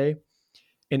the other day,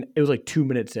 and it was like 2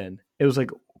 minutes in. It was like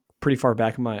pretty far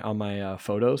back in my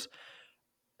photos.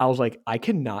 I was like, I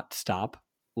cannot stop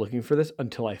looking for this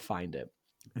until I find it.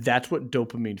 That's what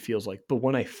dopamine feels like. But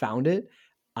when I found it,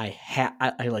 I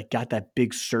like got that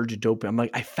big surge of dopamine. I'm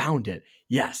like, I found it.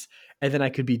 Yes. And then I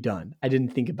could be done. I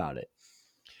didn't think about it.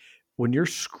 When you're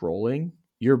scrolling,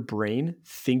 your brain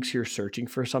thinks you're searching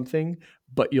for something,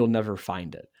 but you'll never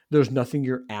find it. There's nothing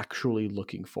you're actually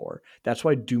looking for. That's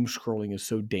why doom scrolling is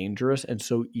so dangerous and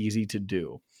so easy to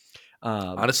do,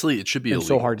 Honestly, it should be and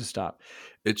so illegal. hard to stop.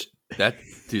 It's that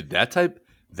dude, that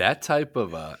type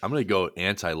of I'm gonna go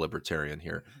anti-libertarian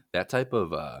here. That type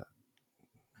of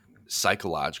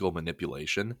psychological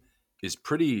manipulation is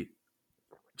pretty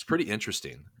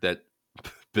interesting that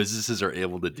businesses are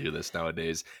able to do this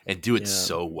nowadays and do it Yeah,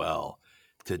 so well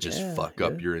to just yeah, fuck yeah.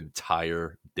 up your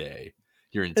entire day,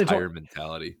 your And it's entire all,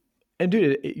 mentality. and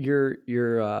dude, you're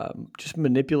just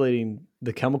manipulating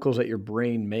the chemicals that your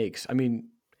brain makes. I mean,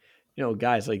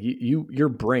 guys, like your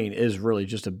brain is really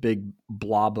just a big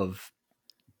blob of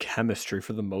chemistry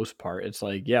for the most part. It's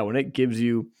like, yeah, when it gives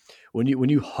you when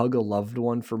you hug a loved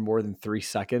one for more than 3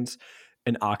 seconds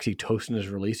and oxytocin is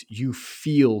released, you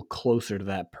feel closer to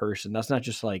that person. That's not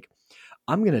just like,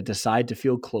 I'm gonna decide to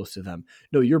feel close to them.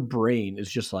 No, your brain is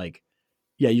just like,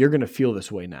 yeah, you're gonna feel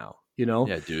this way now, you know?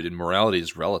 Yeah, dude, and morality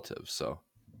is relative, so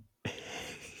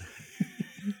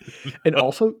And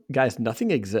also, guys,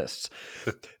 nothing exists.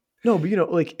 No,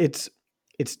 but like it's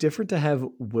different to have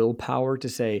willpower to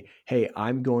say, "Hey,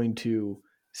 I'm going to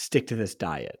stick to this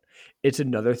diet." It's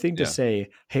another thing to yeah. say,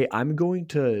 "Hey, I'm going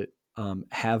to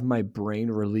have my brain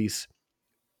release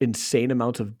insane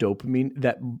amounts of dopamine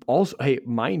that also, hey,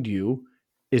 mind you,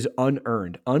 is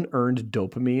unearned. Unearned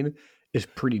dopamine is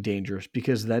pretty dangerous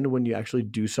because then when you actually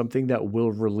do something that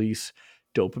will release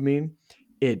dopamine,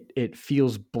 it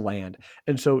feels bland.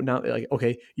 And so now, like,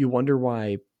 okay, you wonder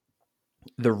why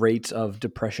the rates of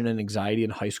depression and anxiety in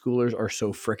high schoolers are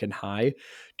so freaking high.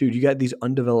 Dude, you got these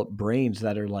undeveloped brains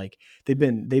that are like they've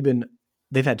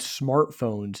had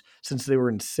smartphones since they were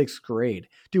in 6th grade.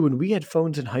 Dude, when we had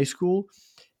phones in high school,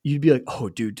 you'd be like, "Oh,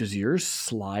 dude, does yours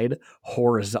slide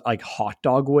horizontal like hot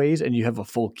dog ways and you have a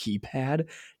full keypad?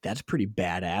 That's pretty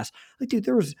badass." Like, dude,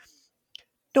 there was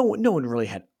no one really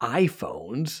had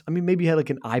iPhones. I mean, maybe you had like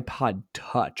an iPod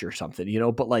Touch or something,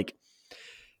 but like,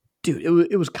 dude,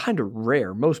 it was kind of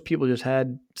rare. Most people just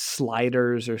had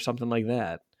sliders or something like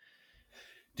that.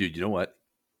 Dude, you know what?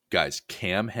 Guys,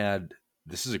 Cam had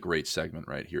this is a great segment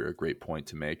right here, a great point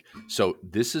to make. So,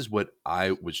 this is what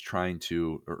I was trying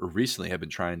to, or recently have been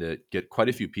trying to get quite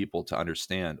a few people to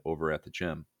understand over at the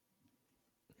gym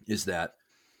is that,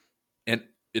 and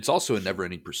it's also a never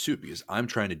ending pursuit because I'm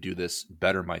trying to do this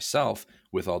better myself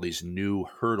with all these new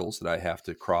hurdles that I have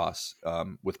to cross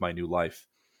with my new life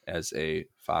as a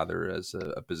father, as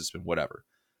a businessman, whatever.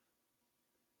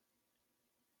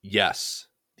 Yes,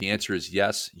 the answer is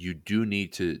yes, you do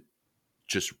need to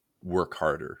just work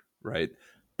harder, right?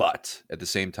 But at the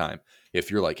same time, if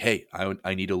you're like, hey,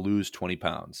 I need to lose 20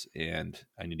 pounds and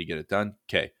I need to get it done,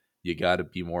 okay, you got to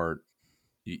be more,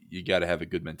 you got to have a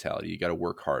good mentality. You got to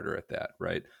work harder at that,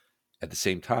 right? At the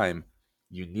same time,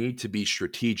 you need to be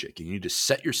strategic and you need to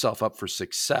set yourself up for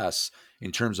success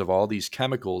in terms of all these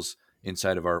chemicals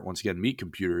inside of our, once again, meat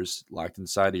computers locked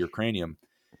inside of your cranium.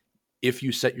 If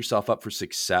you set yourself up for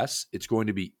success, it's going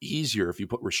to be easier if you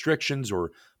put restrictions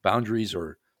or boundaries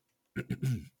or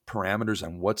parameters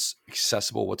on what's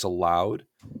accessible, what's allowed,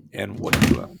 and what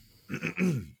you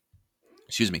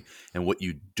excuse me, and what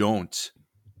you don't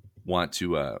want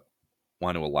to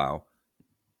allow.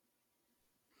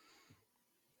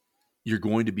 It's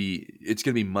going to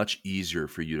be much easier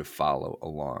for you to follow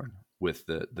along with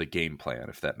the game plan,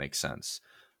 if that makes sense.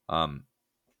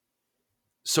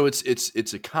 So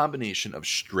it's a combination of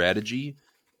strategy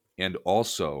and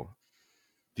also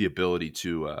the ability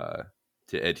to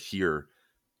adhere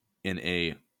in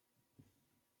a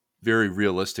very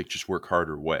realistic, just work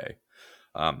harder way.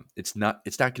 It's not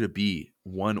going to be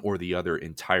one or the other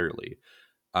entirely.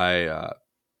 All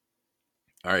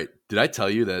right. Did I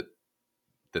tell you that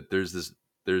there's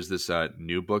this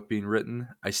new book being written?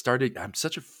 I'm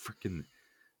such a freaking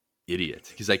idiot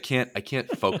because I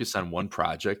can't focus on one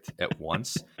project at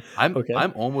once. I'm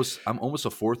almost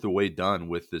a fourth of the way done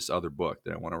with this other book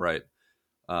that I want to write.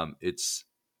 It's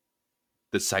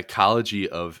The Psychology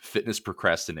of Fitness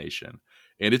Procrastination.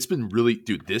 And it's been really,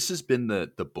 dude, this has been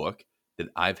the book that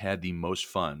I've had the most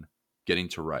fun getting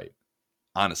to write.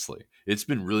 Honestly, it's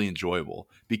been really enjoyable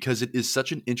because it is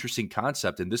such an interesting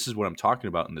concept. And this is what I'm talking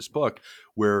about in this book,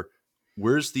 where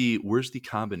where's the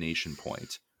combination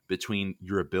point between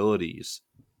your abilities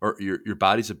or your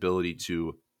body's ability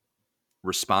to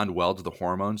respond well to the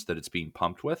hormones that it's being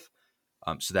pumped with,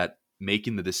 so that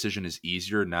making the decision is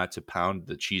easier not to pound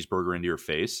the cheeseburger into your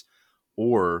face,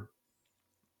 or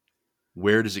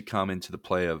where does it come into the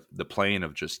plane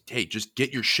of just, hey, just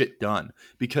get your shit done?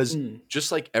 Because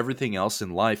just like everything else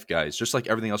in life, guys, just like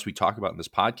everything else we talk about in this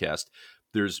podcast,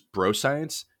 there's bro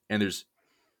science and there's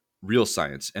real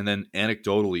science. And then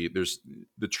anecdotally, there's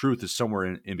the truth is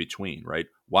somewhere in between, right?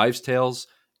 Wives' tales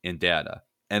and data.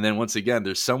 And then once again,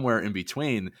 there's somewhere in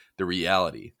between the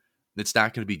reality. It's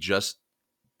not going to be just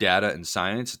data and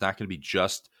science. It's not going to be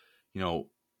just,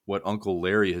 what Uncle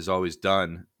Larry has always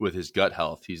done with his gut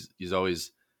health. He's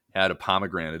always had a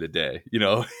pomegranate a day.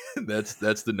 That's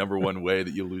the number one way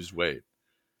that you lose weight.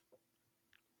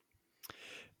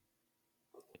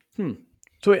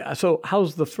 So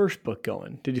how's the first book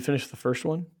going? Did you finish the first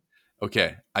one?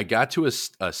 Okay, I got to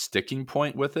a sticking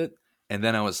point with it, and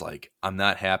then I was like, I'm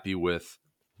not happy with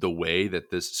the way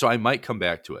that this. So I might come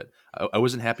back to it. I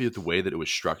wasn't happy with the way that it was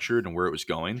structured and where it was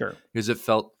going, because it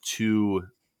felt too.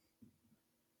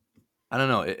 I don't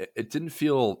know. It didn't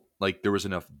feel like there was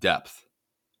enough depth.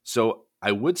 So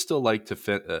I would still like to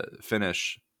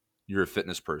finish You're a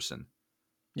Fitness Person.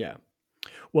 Yeah.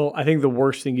 Well, I think the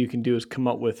worst thing you can do is come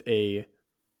up with a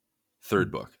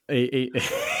third book.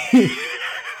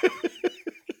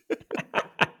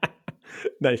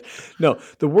 Nice. No,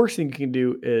 the worst thing you can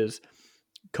do is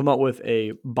come up with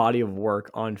a body of work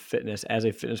on fitness as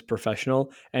a fitness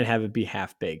professional and have it be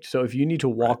half baked. So if you need to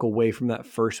walk away from that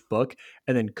first book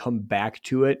and then come back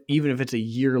to it, even if it's a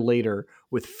year later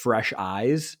with fresh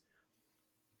eyes,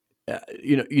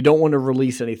 you don't want to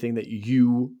release anything that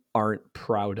you aren't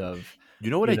proud of. You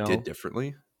know what I did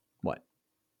differently? What?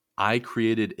 I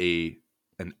created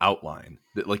an outline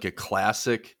that, like a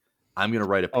classic, I'm going to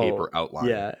write a paper outline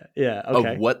okay.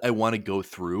 of what I want to go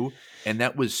through. And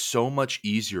that was so much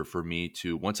easier for me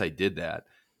to, once I did that,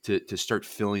 to start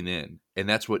filling in. And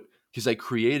that's because I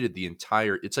created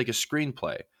it's like a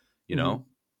screenplay,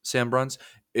 Sam Bruns.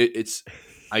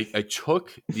 I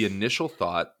took the initial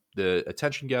thought, the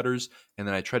attention getters, and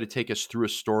then I tried to take us through a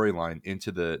storyline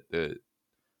into the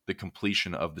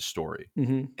completion of the story.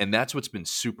 And that's what's been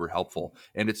super helpful.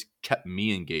 And it's kept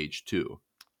me engaged too.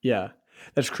 Yeah.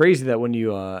 That's crazy that when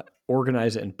you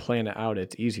organize it and plan it out,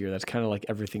 it's easier. That's kind of like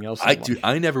everything else.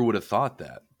 I never would have thought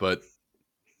that, but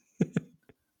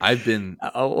I've been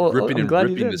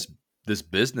ripping this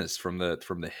business from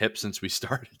the hip since we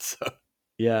started. So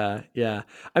yeah.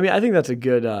 I mean, I think that's a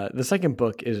good. The second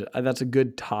book that's a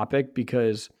good topic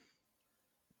because,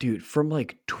 dude, from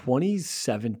like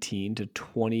 2017 to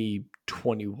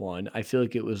 2021, I feel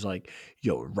like it was like,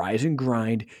 yo, rise and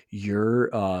grind. You're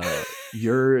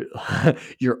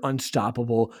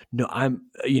unstoppable. No, I'm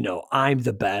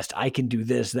the best. I can do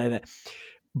this, that.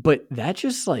 But that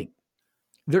just like,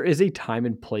 there is a time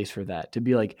and place for that to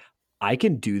be like, I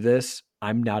can do this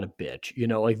I'm not a bitch, you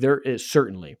know, like there is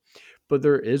certainly, but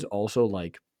there is also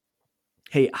like,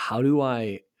 hey,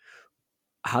 why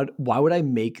would I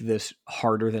make this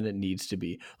harder than it needs to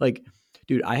be? Like,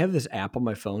 dude, I have this app on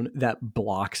my phone that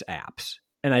blocks apps,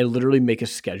 and I literally make a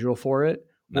schedule for it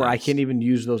where I can't Nice. even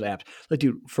use those apps. Like,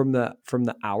 dude, from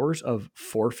the hours of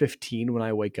 4:15 when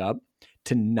I wake up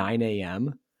to 9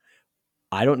 a.m.,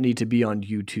 I don't need to be on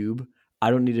YouTube. I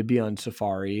don't need to be on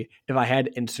Safari. If I had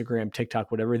Instagram,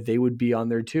 TikTok, whatever, they would be on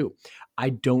there too. I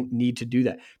don't need to do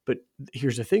that. But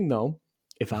here's the thing though.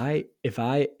 If I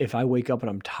wake up and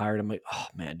I'm tired, I'm like, oh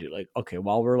man, dude, like, okay,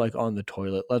 while we're like on the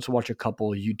toilet, let's watch a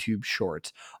couple of YouTube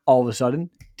shorts. All of a sudden,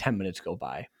 10 minutes go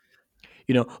by.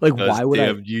 You know, like Those why would I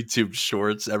damn YouTube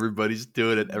shorts. Everybody's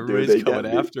doing it. dude, Everybody's they coming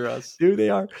get me. after us. Dude, they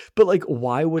are. But like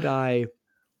why would I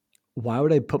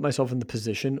put myself in the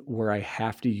position where I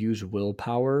have to use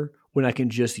willpower when I can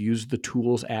just use the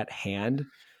tools at hand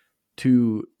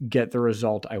to get the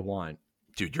result I want?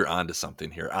 Dude, you're onto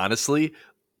something here. Honestly,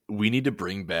 we need to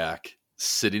bring back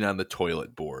sitting on the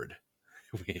toilet board.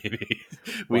 We need,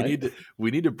 we What? need to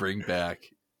we need to bring back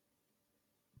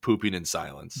pooping in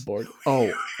silence. Bored?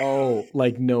 Oh,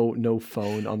 like no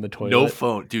phone on the No toilet.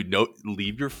 phone, dude. No,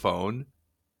 leave your phone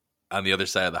on the other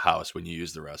side of the house when you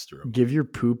use the restroom. Give your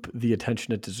poop the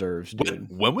attention it deserves, dude.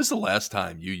 When was the last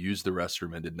time you used the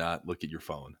restroom and did not look at your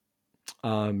phone?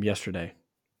 Yesterday.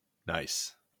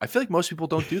 Nice. I feel like most people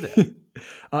don't do that.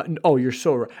 Oh, you're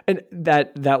so right. And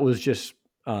that was just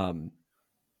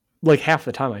like half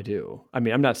the time I do. I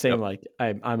mean, I'm not saying Yep. like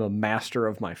I'm a master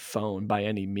of my phone by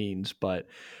any means, but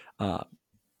uh,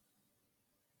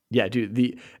 yeah,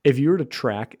 dude. If you were to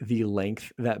track the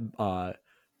length that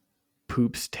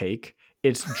poops take,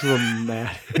 it's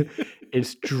dramatic.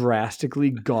 It's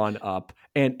drastically gone up,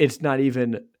 and it's not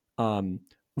even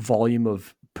volume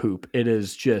of poop. It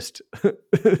is just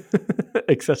Dude,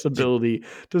 accessibility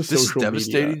to this is social media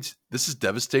devastating. This is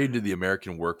devastating to the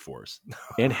American workforce.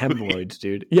 and hemorrhoids,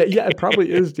 dude. Yeah, it probably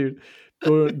is, dude.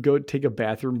 Go take a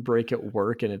bathroom break at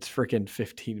work, and it's freaking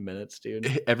 15 minutes,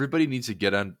 dude. Everybody needs to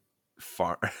get on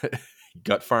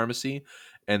gut pharmacy,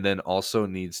 and then also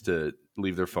needs to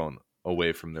leave their phone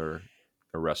away from their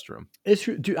restroom. It's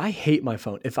true, dude. I hate my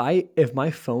phone. If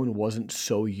my phone wasn't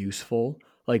so useful,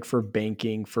 like for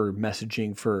banking, for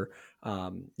messaging, for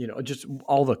just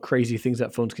all the crazy things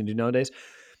that phones can do nowadays,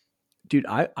 dude,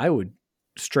 I would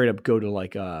straight up go to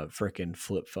like a freaking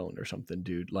flip phone or something,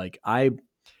 dude. Like I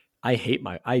hate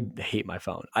my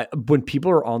phone. When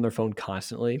people are on their phone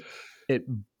constantly, it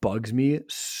bugs me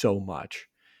so much.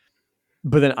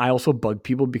 But then I also bug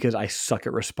people because I suck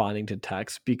at responding to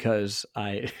texts because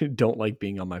I don't like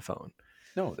being on my phone.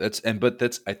 No,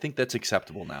 I think that's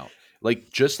acceptable now.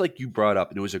 Like just like you brought up,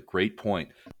 and it was a great point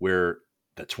where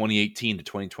the 2018 to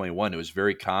 2021, it was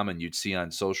very common. You'd see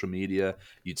on social media,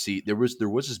 you'd see there was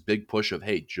this big push of,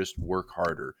 hey, just work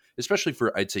harder, especially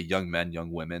for, I'd say, young men,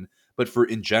 young women, but for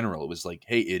in general, it was like,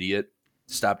 hey, idiot,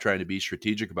 stop trying to be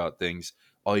strategic about things.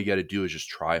 All you got to do is just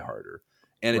try harder.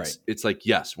 And Right. it's like,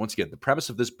 yes, once again, the premise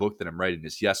of this book that I'm writing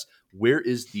is, yes,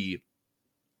 where's the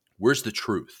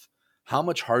truth? How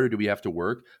much harder do we have to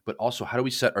work? But also, how do we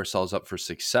set ourselves up for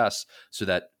success so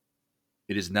that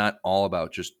it is not all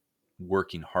about just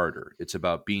working harder? It's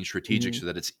about being strategic so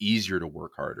that it's easier to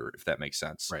work harder, if that makes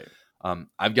sense. Right.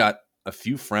 I've got a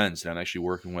few friends that I'm actually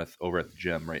working with over at the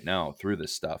gym right now through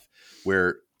this stuff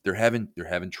where they're having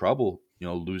trouble,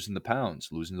 losing the pounds,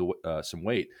 losing some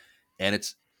weight. And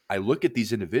I look at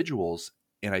these individuals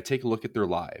and I take a look at their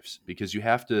lives, because you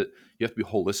have to be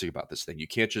holistic about this thing. You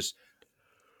can't just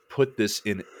put this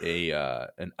in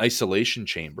an isolation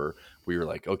chamber where you're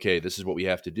like, okay, this is what we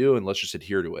have to do, and let's just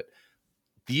adhere to it.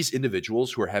 These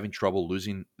individuals who are having trouble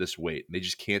losing this weight, and they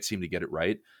just can't seem to get it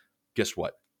right, guess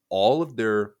what? All of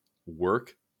their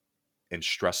work and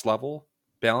stress level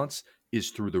balance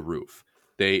is through the roof.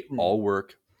 They all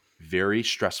work very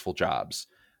stressful jobs.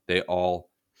 They all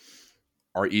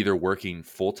are either working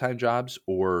full-time jobs,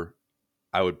 or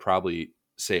I would probably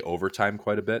say overtime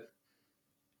quite a bit.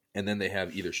 And then they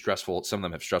have either some of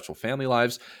them have stressful family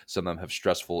lives, some of them have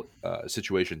stressful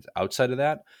situations outside of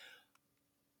that.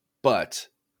 But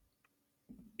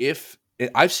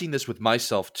I've seen this with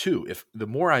myself too, if the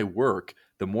more I work,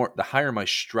 the higher my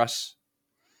stress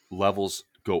levels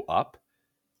go up.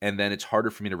 And then it's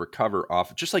harder for me to recover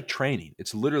off, just like training.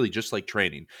 It's literally just like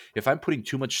training. If I'm putting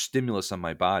too much stimulus on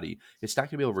my body, it's not going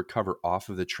to be able to recover off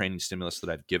of the training stimulus that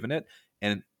I've given it.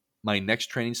 And my next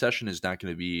training session is not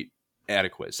going to be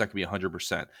adequate. It's not going to be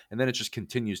 100%. And then it just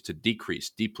continues to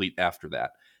deplete after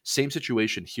that. Same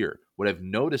situation here. What I've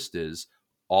noticed is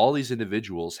all these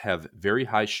individuals have very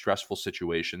high stressful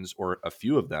situations, or a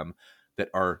few of them, that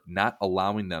are not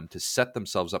allowing them to set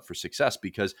themselves up for success.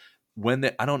 Because when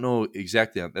I don't know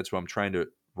exactly, that's what I'm trying to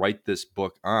write this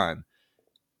book on.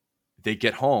 They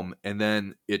get home and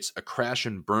then it's a crash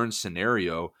and burn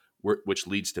scenario which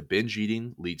leads to binge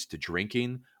eating, leads to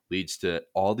drinking, leads to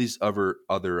all these other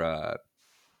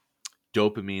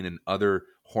dopamine and other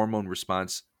hormone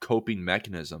response coping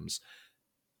mechanisms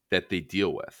that they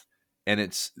deal with. And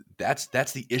that's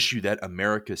the issue that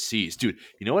America sees. Dude,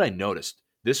 you know what I noticed?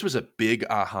 This was a big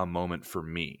aha moment for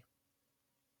me.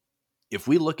 If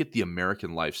we look at the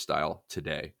American lifestyle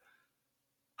today,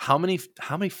 how many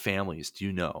families do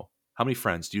you know? How many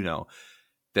friends do you know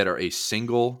that are a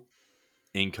single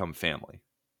income family?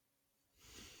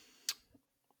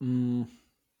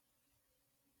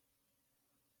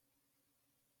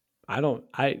 I don't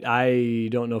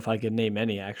know if I could name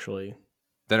any, actually.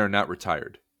 That are not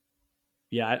retired.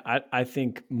 Yeah, I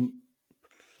think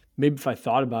maybe if I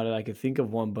thought about it, I could think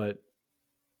of one, but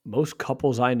most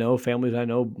couples I know, families I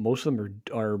know, most of them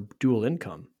are dual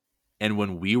income. And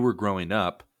when we were growing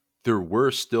up, there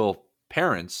were still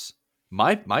parents,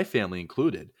 my family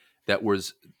included, that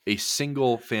was a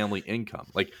single family income.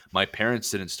 Like my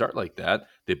parents didn't start like that.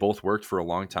 They both worked for a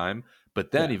long time,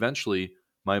 but then eventually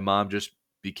my mom just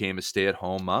became a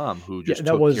stay-at-home mom who just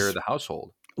took care of the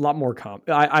household. A lot more common.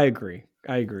 I agree.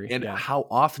 And how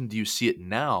often do you see it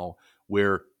now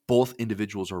where both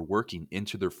individuals are working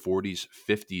into their 40s,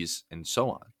 50s, and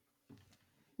so on?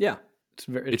 Yeah.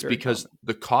 It's because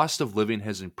the cost of living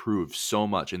has improved so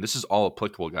much. And this is all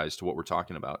applicable, guys, to what we're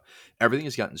talking about. Everything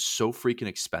has gotten so freaking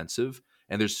expensive.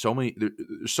 And there's so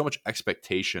much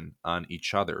expectation on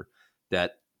each other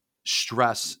that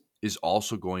stress is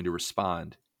also going to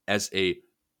respond as a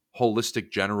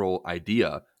holistic general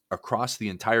idea across the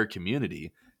entire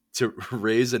community to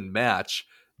raise and match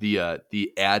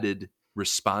the added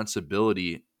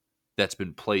responsibility that's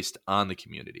been placed on the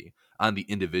community, on the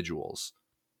individuals.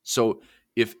 So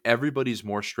if everybody's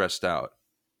more stressed out,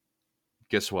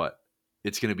 guess what?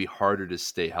 It's going to be harder to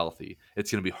stay healthy.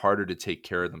 It's going to be harder to take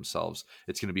care of themselves.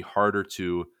 It's going to be harder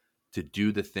to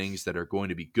do the things that are going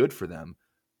to be good for them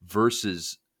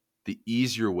versus the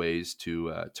easier ways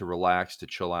to relax, to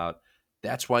chill out.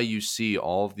 That's why you see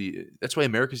that's why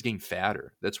America's getting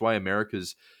fatter. That's why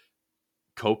America's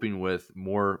coping with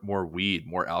more weed,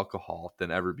 more alcohol than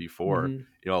ever before. Mm-hmm.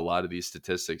 You know, a lot of these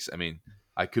statistics, I mean,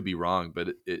 I could be wrong,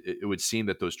 but it would seem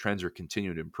that those trends are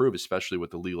continuing to improve, especially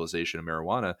with the legalization of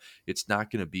marijuana. It's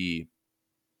not going to be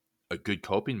a good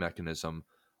coping mechanism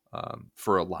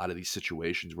for a lot of these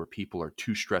situations where people are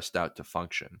too stressed out to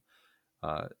function.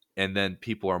 And then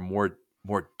people are more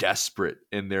desperate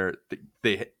in they're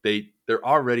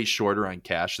already shorter on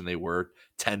cash than they were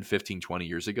 10, 15, 20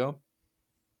 years ago.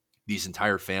 These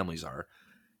entire families are.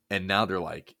 And now they're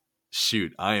like,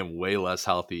 shoot, I am way less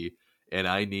healthy and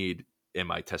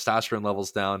my testosterone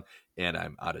levels down and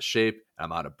I'm out of shape.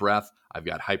 I'm out of breath. I've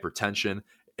got hypertension.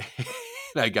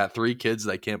 I got 3 kids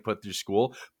that I can't put through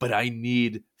school, but I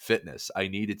need fitness. I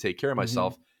need to take care of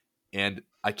myself and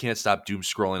I can't stop doom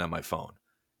scrolling on my phone.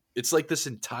 It's like this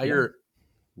entire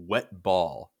wet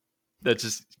ball that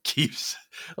just keeps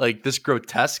like this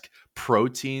grotesque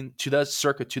protein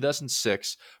circa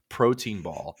 2006 protein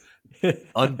ball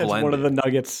unblended. It's one of the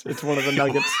nuggets. It's one of the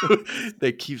nuggets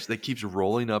that keeps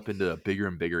rolling up into a bigger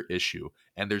and bigger issue,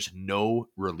 and there's no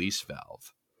release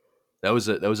valve. That was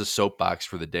a soapbox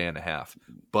for the day and a half,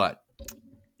 but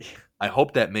I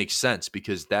hope that makes sense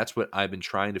because that's what I've been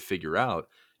trying to figure out,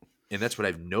 and that's what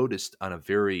I've noticed on a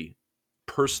very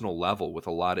personal level with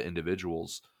a lot of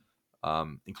individuals,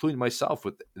 including myself,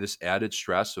 with this added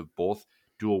stress of both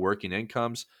dual working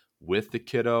incomes with the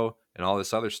kiddo and all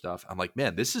this other stuff. I'm like,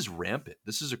 man, this is rampant.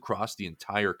 This is across the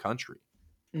entire country.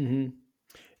 Mm-hmm.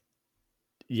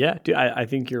 Yeah, dude, I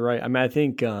think you're right. I mean, I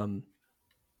think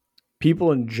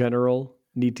people in general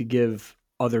need to give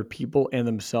other people and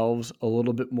themselves a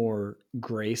little bit more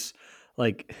grace.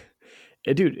 Like,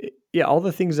 dude, yeah, all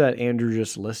the things that Andrew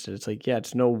just listed, it's like, yeah,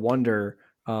 it's no wonder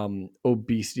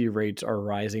obesity rates are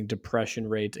rising, depression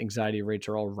rates, anxiety rates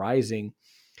are all rising.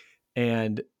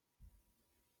 And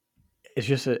it's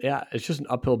just an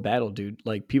uphill battle, dude.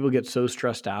 Like people get so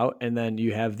stressed out, and then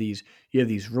you have these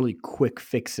really quick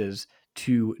fixes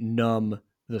to numb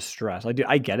the stress. Like, dude,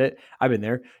 I get it. I've been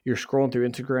there. You're scrolling through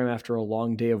Instagram after a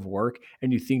long day of work,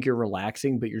 and you think you're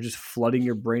relaxing, but you're just flooding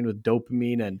your brain with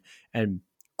dopamine and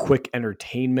quick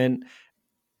entertainment,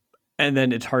 and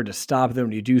then it's hard to stop. Then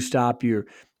when you do stop, you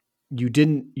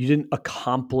didn't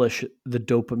accomplish the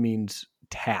dopamine's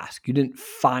task. You didn't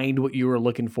find what you were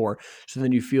looking for. So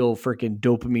then you feel freaking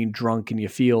dopamine drunk and you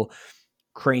feel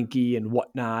cranky and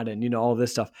whatnot and all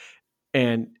this stuff.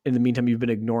 And in the meantime, you've been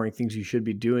ignoring things you should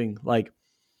be doing. Like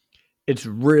it's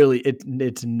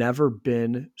never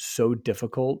been so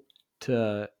difficult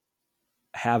to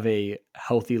have a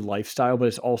healthy lifestyle, but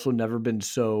it's also never been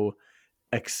so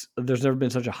there's never been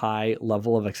such a high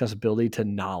level of accessibility to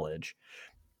knowledge.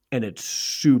 And it's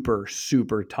super,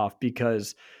 super tough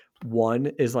because one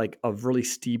is like a really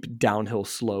steep downhill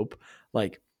slope,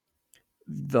 like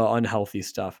the unhealthy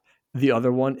stuff. The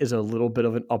other one is a little bit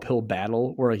of an uphill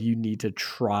battle where you need to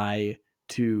try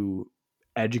to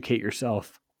educate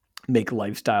yourself, make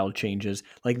lifestyle changes.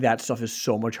 Like that stuff is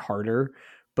so much harder,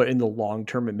 but in the long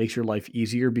term, it makes your life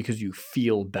easier because you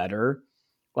feel better.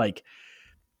 Like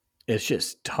it's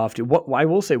just tough to what I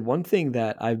will say one thing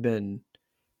that I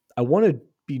want to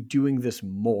be doing this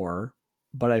more,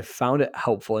 but I found it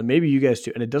helpful, and maybe you guys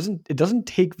too. And it doesn't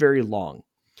take very long.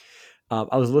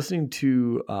 I was listening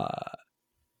to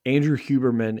Andrew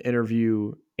Huberman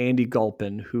interview Andy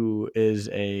Galpin, who is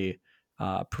a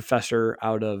professor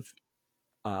out of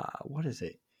what is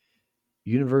it?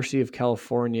 University of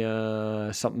California,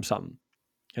 something.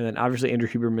 And then obviously Andrew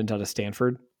Huberman's out of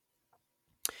Stanford.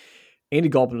 Andy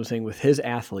Galpin was saying with his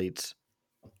athletes,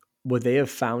 what they have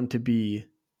found to be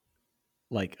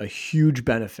like a huge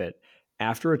benefit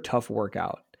after a tough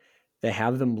workout, they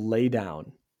have them lay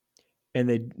down and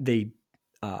they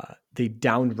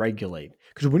down regulate.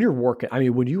 Because when you're working, I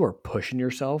mean, when you are pushing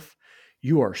yourself,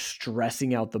 you are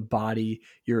stressing out the body,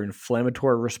 your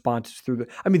inflammatory responses through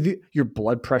your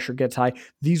blood pressure gets high.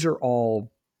 These are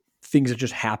all things that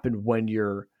just happen when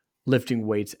you're lifting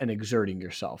weights and exerting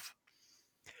yourself.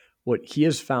 What he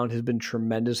has found has been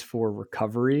tremendous for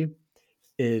recovery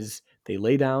is they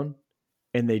lay down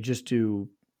and they just do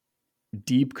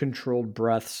deep controlled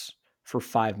breaths for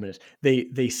 5 minutes.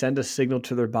 They send a signal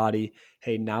to their body,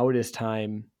 hey, now it is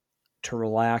time to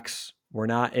relax. We're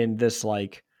not in this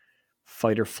like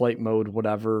fight or flight mode,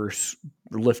 whatever,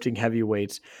 lifting heavy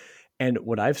weights. And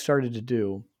what I've started to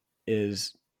do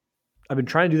is I've been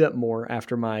trying to do that more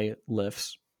after my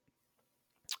lifts.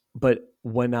 But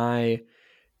when I'm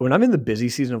in the busy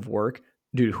season of work,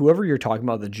 dude, whoever you're talking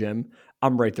about at the gym,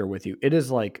 I'm right there with you. It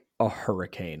is like a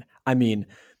hurricane. I mean,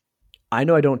 I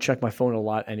know I don't check my phone a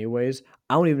lot anyways.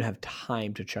 I don't even have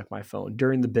time to check my phone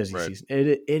during the busy season.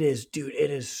 It is, dude, it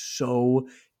is so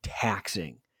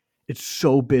taxing. It's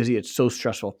so busy. It's so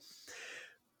stressful.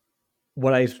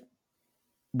 What I've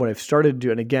started to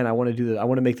do, and again, I want to do that. I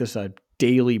want to make this a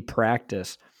daily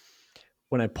practice.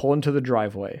 When I pull into the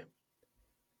driveway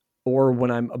or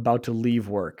when I'm about to leave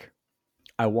work,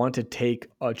 I want to take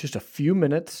just a few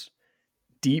minutes,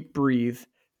 deep breathe,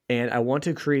 and I want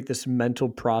to create this mental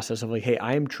process of like, hey,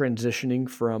 I am transitioning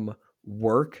from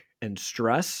work and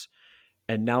stress,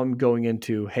 and now I'm going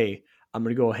into, hey, I'm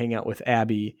going to go hang out with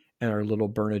Abby and our little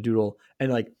Bernedoodle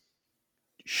and like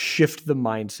shift the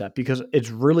mindset, because it's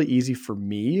really easy for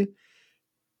me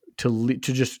to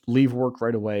just leave work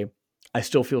right away. I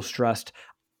still feel stressed.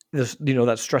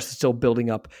 That stress is still building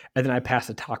up. And then I pass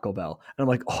a Taco Bell and I'm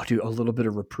like, oh, dude, a little bit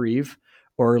of reprieve.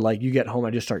 Or like you get home,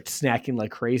 I just start snacking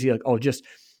like crazy. Like, oh, just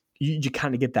you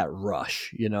kind of get that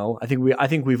rush, I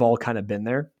think we've all kind of been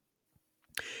there.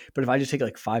 But if I just take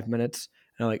like 5 minutes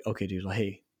and I'm like, okay, dude,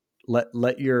 hey,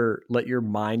 let your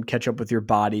mind catch up with your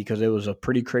body because it was a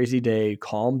pretty crazy day.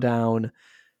 Calm down,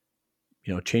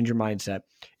 change your mindset.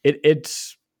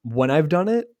 It's when I've done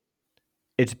it,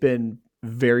 it's been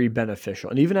very beneficial.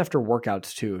 And even after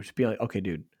workouts too, just be like, okay,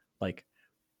 dude, like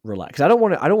relax. I don't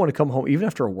want to come home even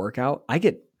after a workout.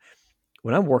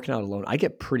 When I'm working out alone, I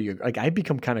get pretty, like I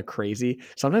become kind of crazy.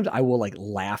 Sometimes I will like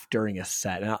laugh during a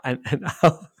set and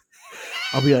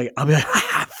I'll be like,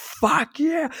 fuck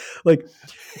yeah. Like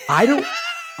I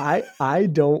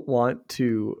don't want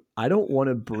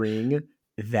to bring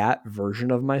that version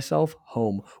of myself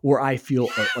home where I feel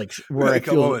where I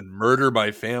feel home and murder my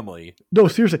family. No,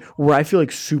 seriously, where I feel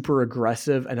like super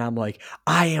aggressive and I'm like,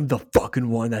 I am the fucking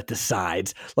one that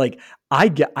decides. Like I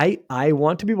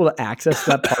want to be able to access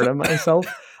that part of myself.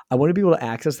 I want to be able to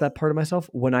access that part of myself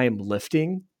when I am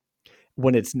lifting,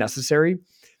 when it's necessary.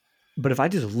 But if I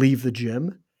just leave the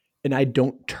gym and I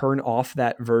don't turn off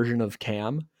that version of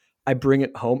Cam, I bring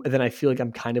it home and then I feel like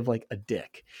I'm kind of like a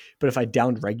dick. But if I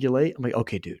down regulate, I'm like,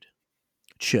 okay, dude,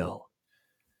 chill.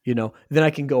 Then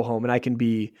I can go home and I can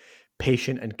be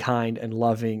patient and kind and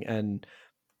loving and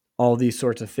all these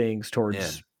sorts of things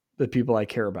towards the people I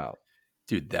care about.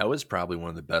 Dude, that was probably one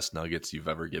of the best nuggets you've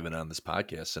ever given on this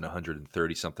podcast in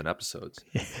 130 something episodes.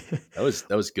 That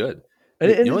was good. And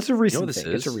it's a recent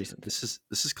thing. It's a recent thing.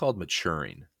 This is called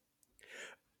maturing.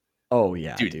 Oh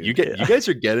yeah, dude. You guys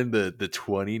are getting the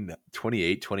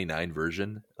 28, 29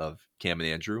 version of Cam and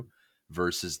Andrew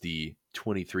versus the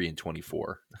 23 and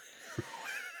 24.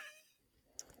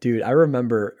 Dude, I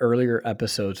remember earlier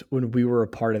episodes when we were a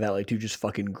part of that, like, dude, just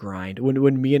fucking grind.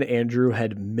 When me and Andrew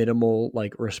had minimal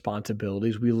like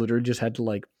responsibilities, we literally just had to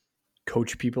like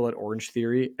coach people at Orange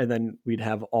Theory, and then we'd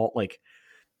have all like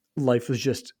life was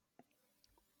just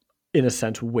in a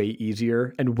sense way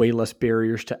easier and way less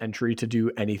barriers to entry to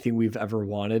do anything we've ever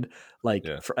wanted, like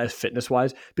for as fitness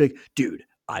wise. Be like, dude,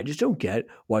 I just don't get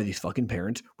why these fucking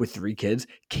parents with 3 kids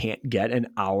can't get an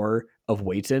hour of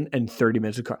weights in and 30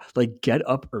 minutes of car. Like, get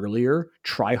up earlier,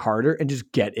 try harder, and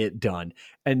just get it done.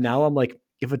 And now I'm like,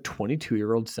 if a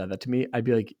 22-year-old said that to me, I'd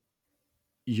be like,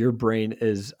 your brain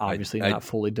is obviously not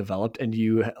fully developed, and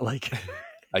you like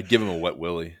I'd give him a wet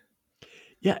willy.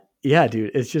 Yeah,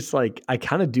 dude. It's just like, I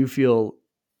kind of do feel,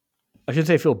 I shouldn't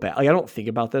say I feel bad. Like, I don't think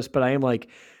about this, but I am like,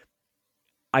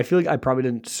 I feel like I probably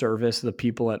didn't service the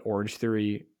people at Orange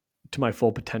Theory to my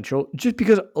full potential just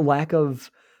because lack of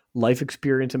life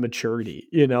experience and maturity.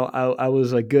 You know, I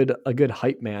was a good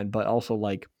hype man, but also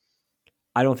like,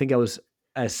 I don't think I was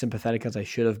as sympathetic as I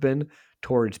should have been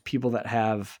towards people that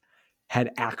have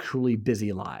had actually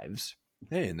busy lives.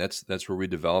 Hey, and that's where we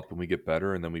develop and we get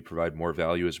better, and then we provide more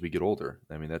value as we get older.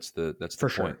 I mean, that's the For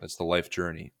point. sure. That's the life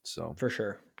journey. So For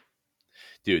sure,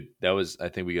 dude, that was. I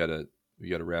think we gotta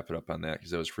wrap it up on that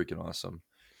because that was freaking awesome,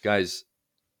 guys.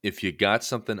 If you got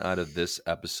something out of this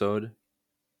episode,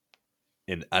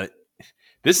 and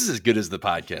this is as good as the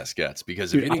podcast gets,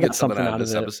 because if you didn't get something out of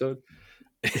this episode,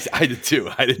 I did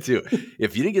too.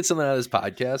 If you didn't get something out of this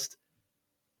podcast,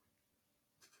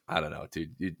 I don't know,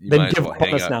 dude. You might as well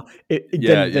hang up now.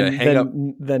 Hang up.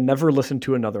 Then never listen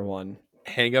to another one.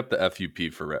 Hang up the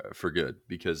FUP for good,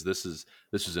 because this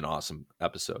is an awesome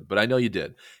episode. But I know you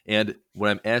did, and what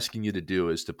I'm asking you to do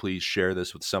is to please share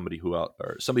this with somebody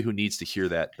who needs to hear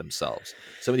that themselves.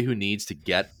 Somebody who needs to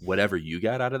get whatever you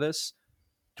got out of this.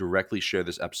 Directly share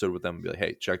this episode with them and be like,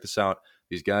 hey, check this out.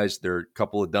 These guys, they're a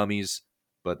couple of dummies,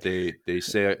 but they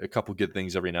say a couple good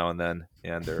things every now and then,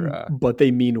 and they're but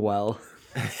they mean well.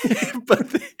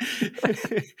 But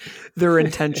their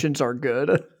intentions are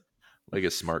good. Like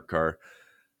a smart car.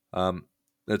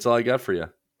 That's all I got for you.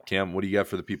 Cam, what do you got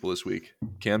for the people this week?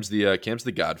 Cam's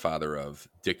the godfather of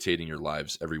dictating your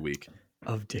lives every week.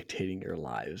 Of dictating your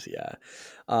lives, yeah.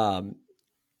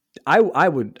 I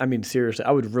would seriously,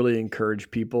 I would really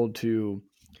encourage people to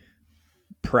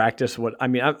practice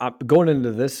I'm going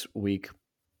into this week,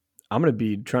 I'm going to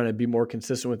be trying to be more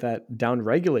consistent with that down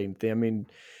regulating thing. I mean,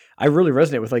 I really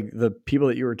resonate with like the people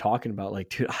that you were talking about. Like,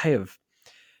 dude,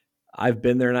 I've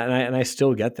been there, and I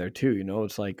still get there too. You know,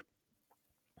 it's like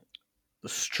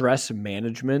stress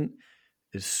management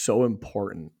is so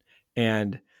important,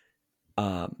 and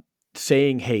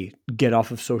saying, hey, get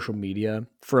off of social media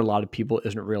for a lot of people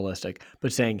isn't realistic,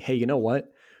 but saying, hey, you know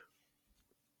what?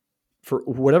 For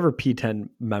whatever P10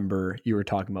 member you were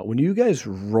talking about, when you guys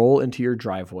roll into your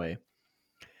driveway,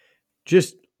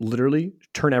 just literally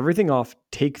turn everything off,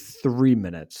 take 3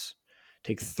 minutes,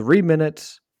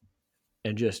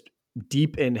 and just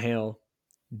deep inhale,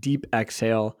 deep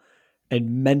exhale,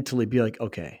 and mentally be like,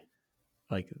 okay,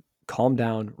 like calm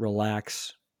down,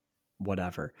 relax,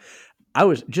 whatever. I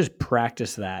was just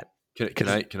practice that. Can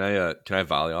I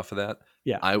volley off of that?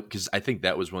 Yeah. Because I think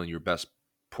that was one of your best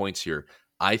points here.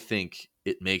 I think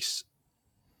it makes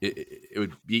it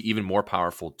would be even more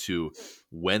powerful to,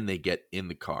 when they get in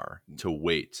the car, to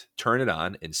wait, turn it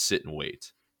on and sit and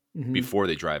wait before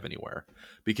they drive anywhere.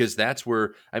 Because that's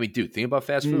where, I mean, dude, think about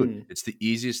fast food. It's the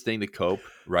easiest thing to cope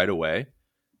right away.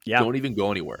 Yeah. Don't even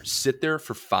go anywhere. Sit there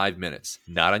for 5 minutes,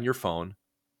 not on your phone,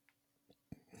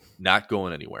 not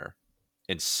going anywhere,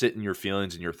 and sit in your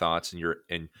feelings and your thoughts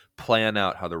and plan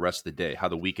out how the rest of the day, how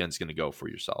the weekend's going to go for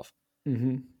yourself.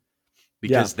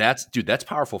 Because that's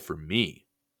powerful for me,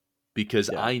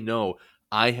 because I know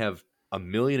I have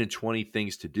 1,020,000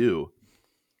 things to do,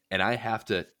 and I have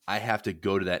to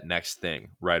go to that next thing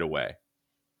right away.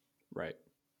 Right.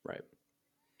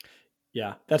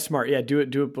 Yeah, that's smart. Yeah, do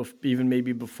it even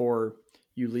maybe before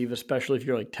you leave, especially if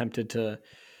you're like tempted to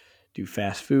do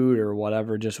fast food or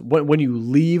whatever. Just when you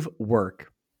leave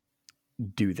work,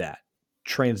 do that.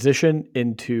 Transition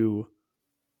into,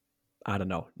 I don't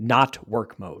know, not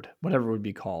work mode, whatever it would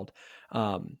be called.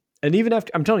 And even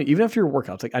after, I'm telling you, even after your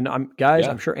workouts, like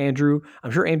I'm sure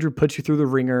Andrew puts you through the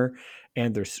ringer,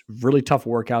 and there's really tough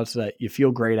workouts that you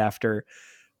feel great after,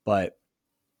 but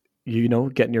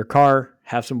get in your car,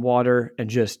 have some water, and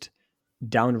just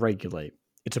down regulate.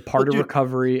 It's a part of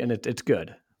recovery, and it's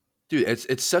good. Dude,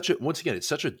 it's such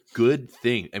a good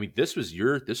thing. I mean, this is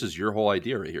your whole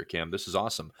idea right here, Cam. This is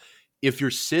awesome. If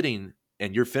you're sitting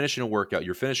and you're finishing a workout,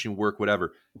 you're finishing work,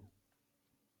 whatever,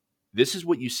 this is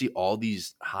what you see all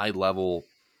these high level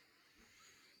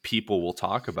people will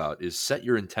talk about is set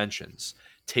your intentions.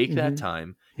 Take that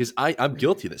time, because I'm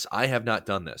guilty of this. I have not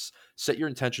done this. Set your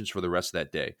intentions for the rest of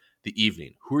that day, the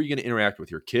evening. Who are you going to interact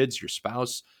with? Your kids, your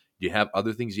spouse? Do you have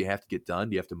other things you have to get done?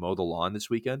 Do you have to mow the lawn this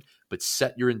weekend? But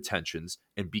set your intentions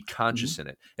and be conscious in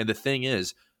it. And the thing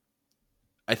is,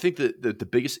 I think that the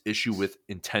biggest issue with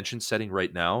intention setting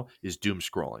right now is doom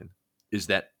scrolling,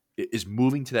 is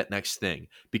moving to that next thing,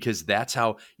 because that's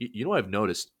how, you know, I've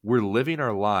noticed we're living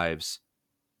our lives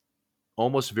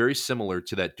almost very similar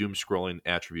to that doom scrolling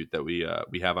attribute that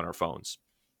we have on our phones.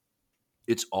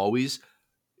 It's always,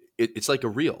 it's like a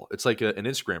reel. It's like an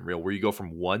Instagram reel where you go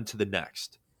from one to the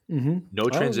next. No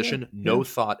transition, no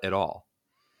thought at all.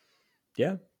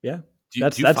 Yeah.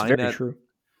 That's very true. Do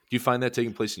you find that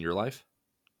taking place in your life?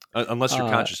 Unless you're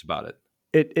conscious about it.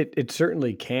 It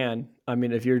certainly can. I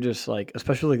mean, if you're just like,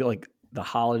 especially like the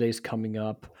holidays coming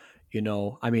up, you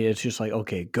know, I mean, it's just like,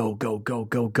 okay, go,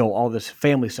 all this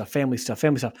family stuff. And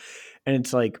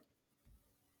it's like,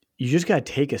 you just got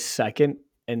to take a second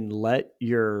and let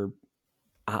your,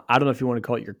 I don't know if you want to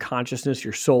call it your consciousness,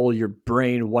 your soul, your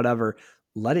brain, whatever,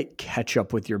 let it catch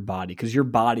up with your body, because your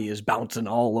body is bouncing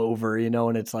all over, you know,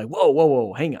 and it's like,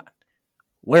 whoa, hang on.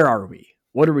 Where are we?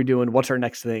 What are we doing? What's our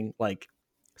next thing? Like,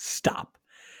 stop.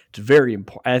 It's very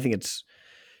important. I think it's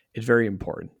very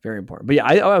important. But yeah,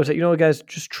 I would say, you know, guys,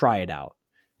 just try it out.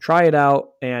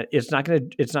 And it's not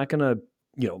gonna,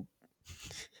 you know,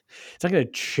 it's not gonna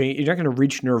change. You're not gonna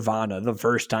reach nirvana the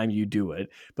first time you do it,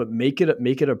 but make it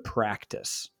a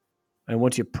practice. And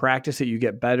once you practice it, you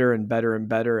get better and better and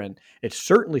better. And it's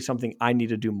certainly something I need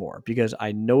to do more, because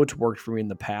I know it's worked for me in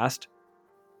the past.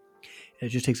 It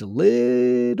just takes a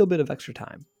little bit of extra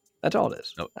time. That's all it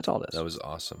is. That's all it is. That was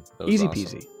awesome. Easy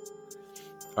peasy.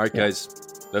 All right, guys.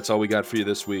 That's all we got for you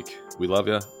this week. We love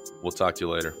you. We'll talk to you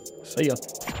later. See ya.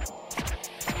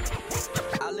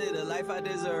 I live the life I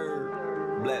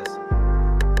deserve. Bless.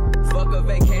 Fuck a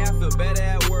vacay, I feel better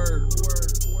at work.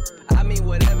 I mean,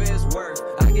 whatever it's worth.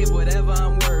 I give whatever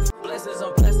I'm worth. Blessings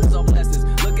on blessings on blessings.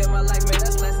 Look at my life, man,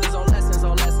 that's lessons on